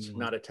amazing quest,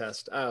 not a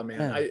test. Oh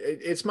man.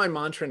 It's my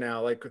mantra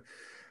now. Like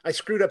I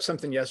screwed up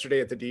something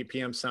yesterday at the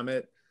DPM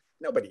summit.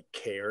 Nobody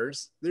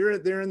cares.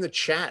 They're in the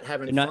chat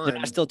having fun. They're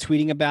not still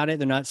tweeting about it.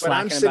 They're not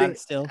slacking about it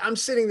still. I'm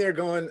sitting there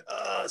going,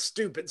 oh,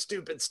 stupid.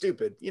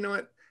 You know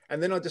what?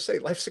 And then I'll just say,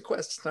 life's a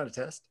quest. It's not a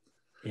test.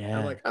 Yeah. And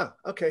I'm like, oh,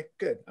 okay,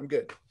 good. I'm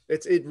good.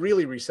 It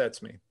really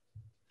resets me.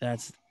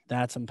 That's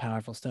some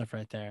powerful stuff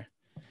right there.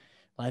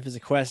 Life is a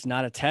quest,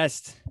 not a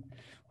test.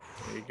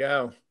 There you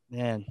go.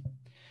 Man.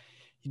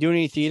 You doing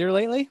any theater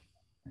lately?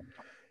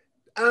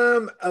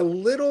 A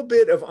little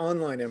bit of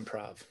online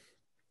improv.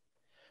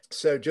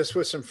 So just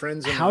with some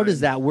friends of How mine. does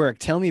that work?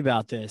 Tell me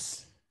about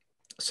this.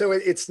 So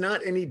it's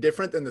not any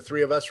different than the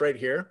three of us right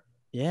here.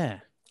 Yeah.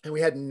 And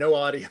we had no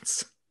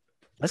audience.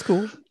 That's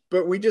cool.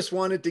 But we just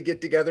wanted to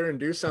get together and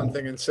do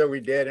something. And so we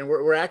did. And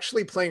we're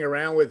actually playing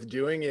around with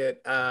doing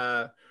it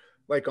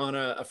like on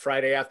a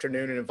Friday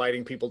afternoon and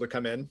inviting people to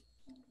come in.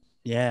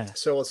 Yeah.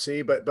 So we'll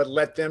see, but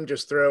let them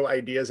just throw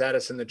ideas at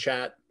us in the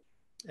chat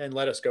and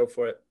let us go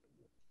for it.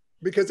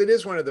 Because it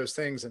is one of those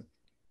things. And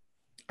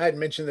I had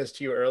mentioned this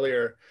to you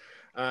earlier.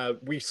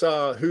 We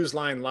saw Who's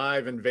Line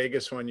live in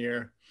Vegas one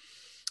year.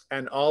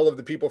 And all of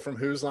the people from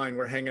Who's Line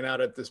were hanging out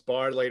at this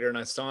bar later, and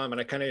I saw him,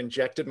 and I kind of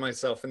injected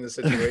myself in the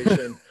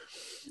situation,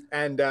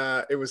 and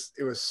it was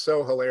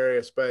so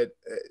hilarious. But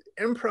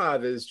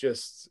improv is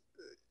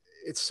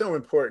it's so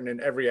important in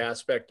every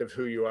aspect of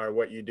who you are,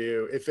 what you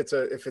do. If it's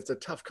a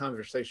tough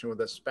conversation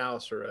with a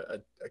spouse or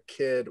a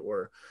kid,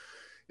 or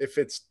if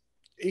it's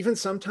even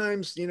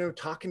sometimes,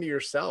 talking to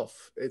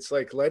yourself, it's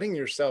like letting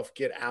yourself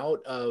get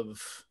out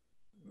of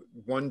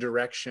one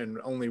direction,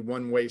 only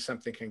one way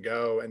something can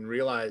go, and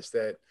realize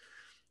that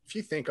if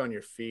you think on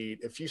your feet,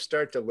 if you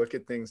start to look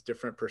at things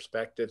different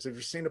perspectives, if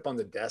you stand up on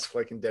the desk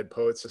like in Dead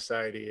Poets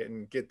Society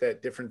and get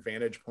that different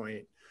vantage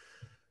point,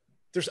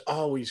 there's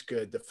always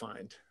good to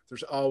find.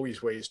 There's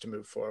always ways to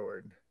move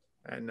forward.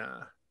 And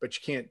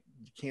but you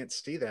can't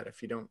see that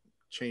if you don't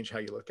change how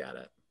you look at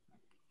it.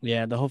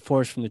 Yeah, the whole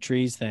forest from the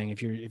trees thing.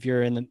 If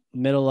you're in the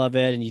middle of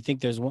it and you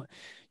think there's one,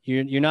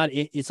 you're not.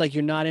 It's like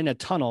you're not in a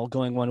tunnel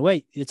going one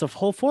way. It's a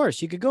whole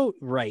forest. You could go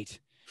right,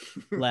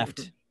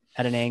 left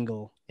at an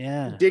angle.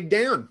 Yeah. Dig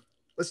down.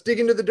 Let's dig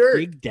into the dirt.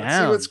 Dig down. Let's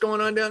see what's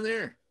going on down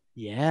there.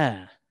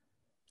 Yeah.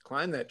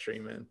 Climb that tree,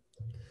 man.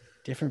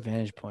 Different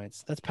vantage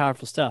points. That's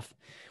powerful stuff.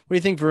 What do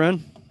you think,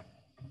 Varun?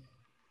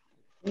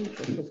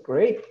 This is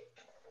great.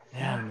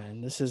 Yeah,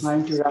 man. This has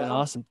Time to been wrap up.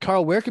 awesome.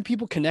 Carl, where can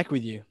people connect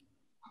with you?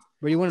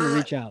 Where do you want them to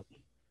reach out?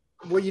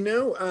 Well,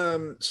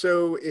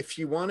 so if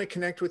you want to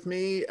connect with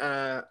me,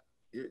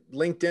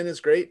 LinkedIn is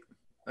great.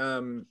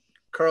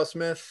 Carl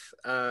Smith,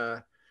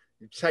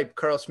 type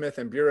Carl Smith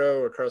and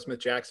Bureau or Carl Smith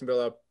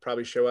Jacksonville, I'll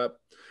probably show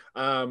up.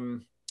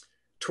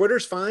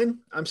 Twitter's fine.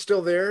 I'm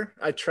still there.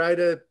 I try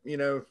to,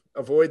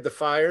 avoid the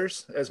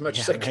fires as much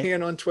as I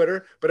can on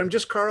Twitter, but I'm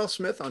just Carl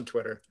Smith on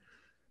Twitter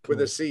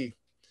with a C.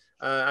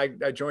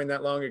 I joined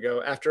that long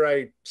ago. After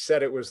I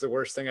said it was the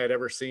worst thing I'd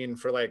ever seen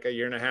for like a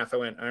year and a half, I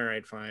went, all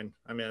right, fine,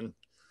 I'm in.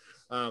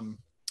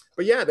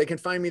 But yeah, they can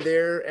find me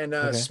there.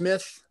 And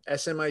Smith,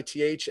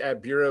 SMITH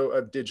at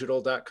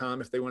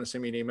bureauofdigital.com if they want to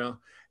send me an email.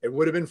 It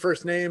would have been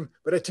first name,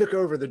 but I took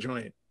over the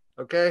joint.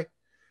 Okay.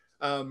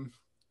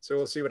 So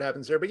we'll see what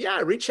happens there. But yeah,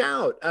 reach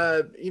out.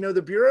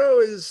 The Bureau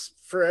is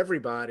for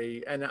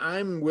everybody, and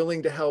I'm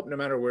willing to help no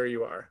matter where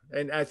you are.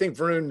 And I think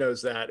Varun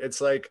knows that.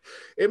 It's like,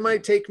 it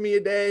might take me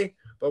a day,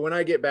 but when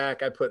I get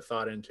back, I put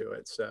thought into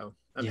it. So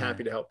I'm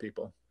happy to help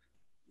people.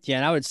 Yeah,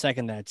 and I would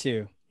second that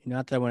too.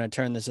 Not that I want to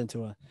turn this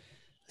into a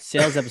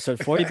sales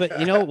episode for you, but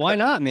why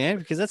not, man?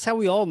 Because that's how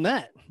we all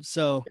met.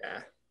 So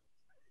yeah,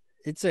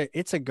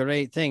 it's a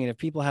great thing. And if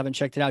people haven't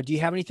checked it out, do you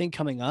have anything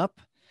coming up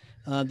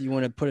that you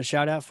want to put a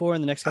shout out for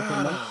in the next couple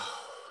of months?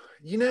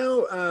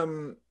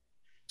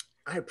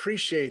 I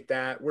appreciate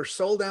that. We're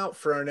sold out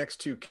for our next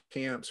two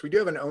camps. We do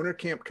have an owner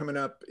camp coming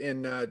up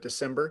in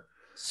December.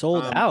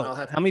 Sold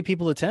out. How many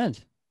people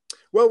attend?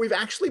 Well, we've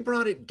actually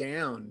brought it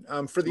down.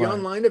 For the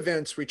online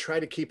events, we try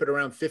to keep it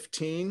around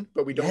 15,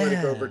 but we don't let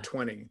it go over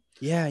 20.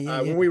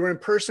 Yeah. When we were in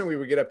person, we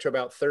would get up to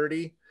about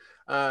 30.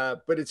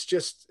 But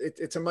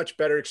it's a much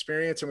better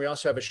experience. And we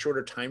also have a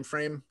shorter time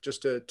frame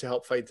just to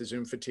help fight the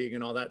Zoom fatigue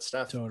and all that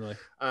stuff. Totally.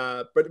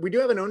 But we do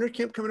have an owner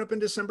camp coming up in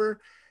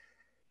December.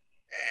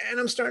 And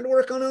I'm starting to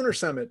work on Owner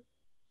Summit.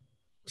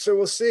 So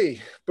we'll see.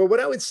 But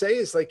what I would say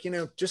is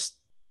just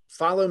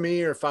follow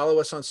me or follow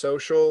us on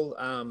social.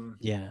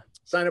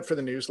 Sign up for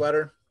the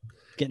newsletter.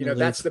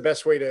 That's the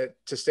best way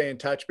to stay in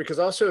touch, because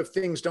also if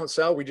things don't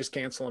sell, we just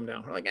cancel them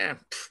now. We're like,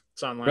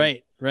 it's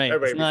online. Right.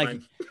 Everybody It's not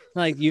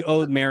like you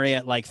owed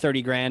Marriott like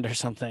 30 grand or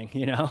something,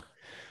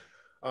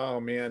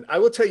 Oh man, I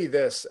will tell you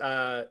this.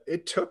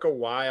 It took a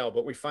while,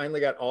 but we finally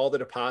got all the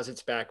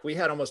deposits back. We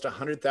had almost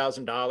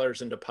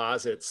 $100,000 in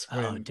deposits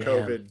when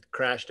COVID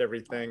crashed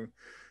everything.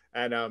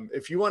 And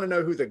if you want to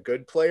know who the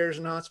good players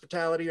in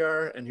hospitality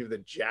are and who the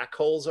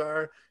jackholes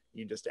are,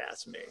 you just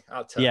ask me.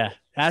 I'll tell you. Yeah.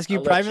 Ask you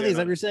privately. Is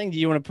that what you're saying? Do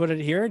you want to put it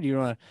here? Do you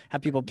want to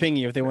have people ping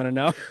you if they want to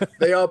know?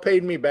 They all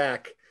paid me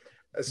back.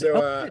 So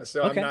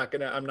okay.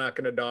 I'm not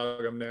gonna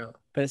dog them now.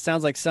 But it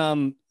sounds like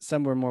some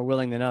were more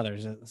willing than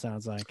others. It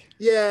sounds like.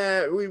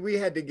 Yeah, we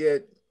had to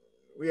get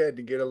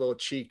a little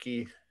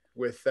cheeky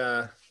with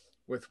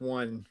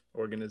one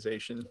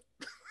organization.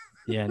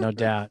 Yeah, no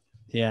doubt.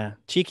 Yeah,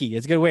 cheeky.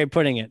 It's a good way of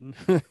putting it.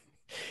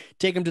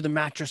 Take them to the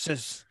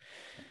mattresses.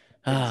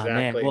 Exactly.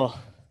 Man. Well,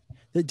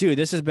 dude,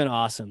 this has been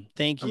awesome.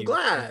 Thank you. I'm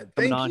glad.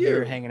 Coming on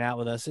here, hanging out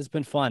with us. It's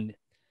been fun.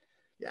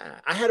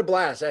 Yeah, I had a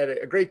blast. I had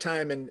a great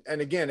time. And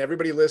again,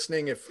 everybody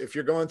listening, if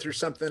you're going through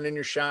something in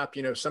your shop,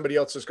 somebody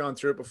else has gone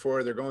through it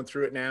before, they're going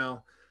through it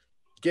now.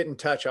 get in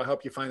touch. I'll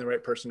help you find the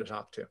right person to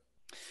talk to.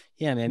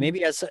 Yeah, man.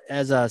 Maybe as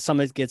a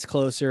summit gets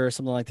closer or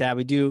something like that,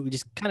 we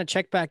just kind of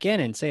check back in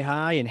and say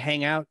hi and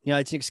hang out. You know,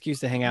 it's an excuse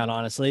to hang out,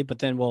 honestly. But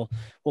then we'll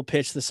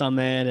pitch the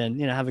summit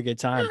and have a good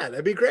time. Yeah,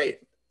 that'd be great.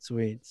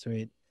 Sweet.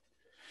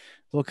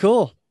 Well,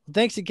 cool.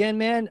 Thanks again,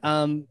 man.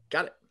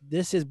 Got it.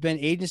 This has been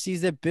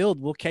Agencies That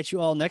Build. We'll catch you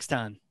all next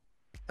time.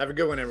 Have a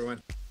good one,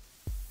 everyone.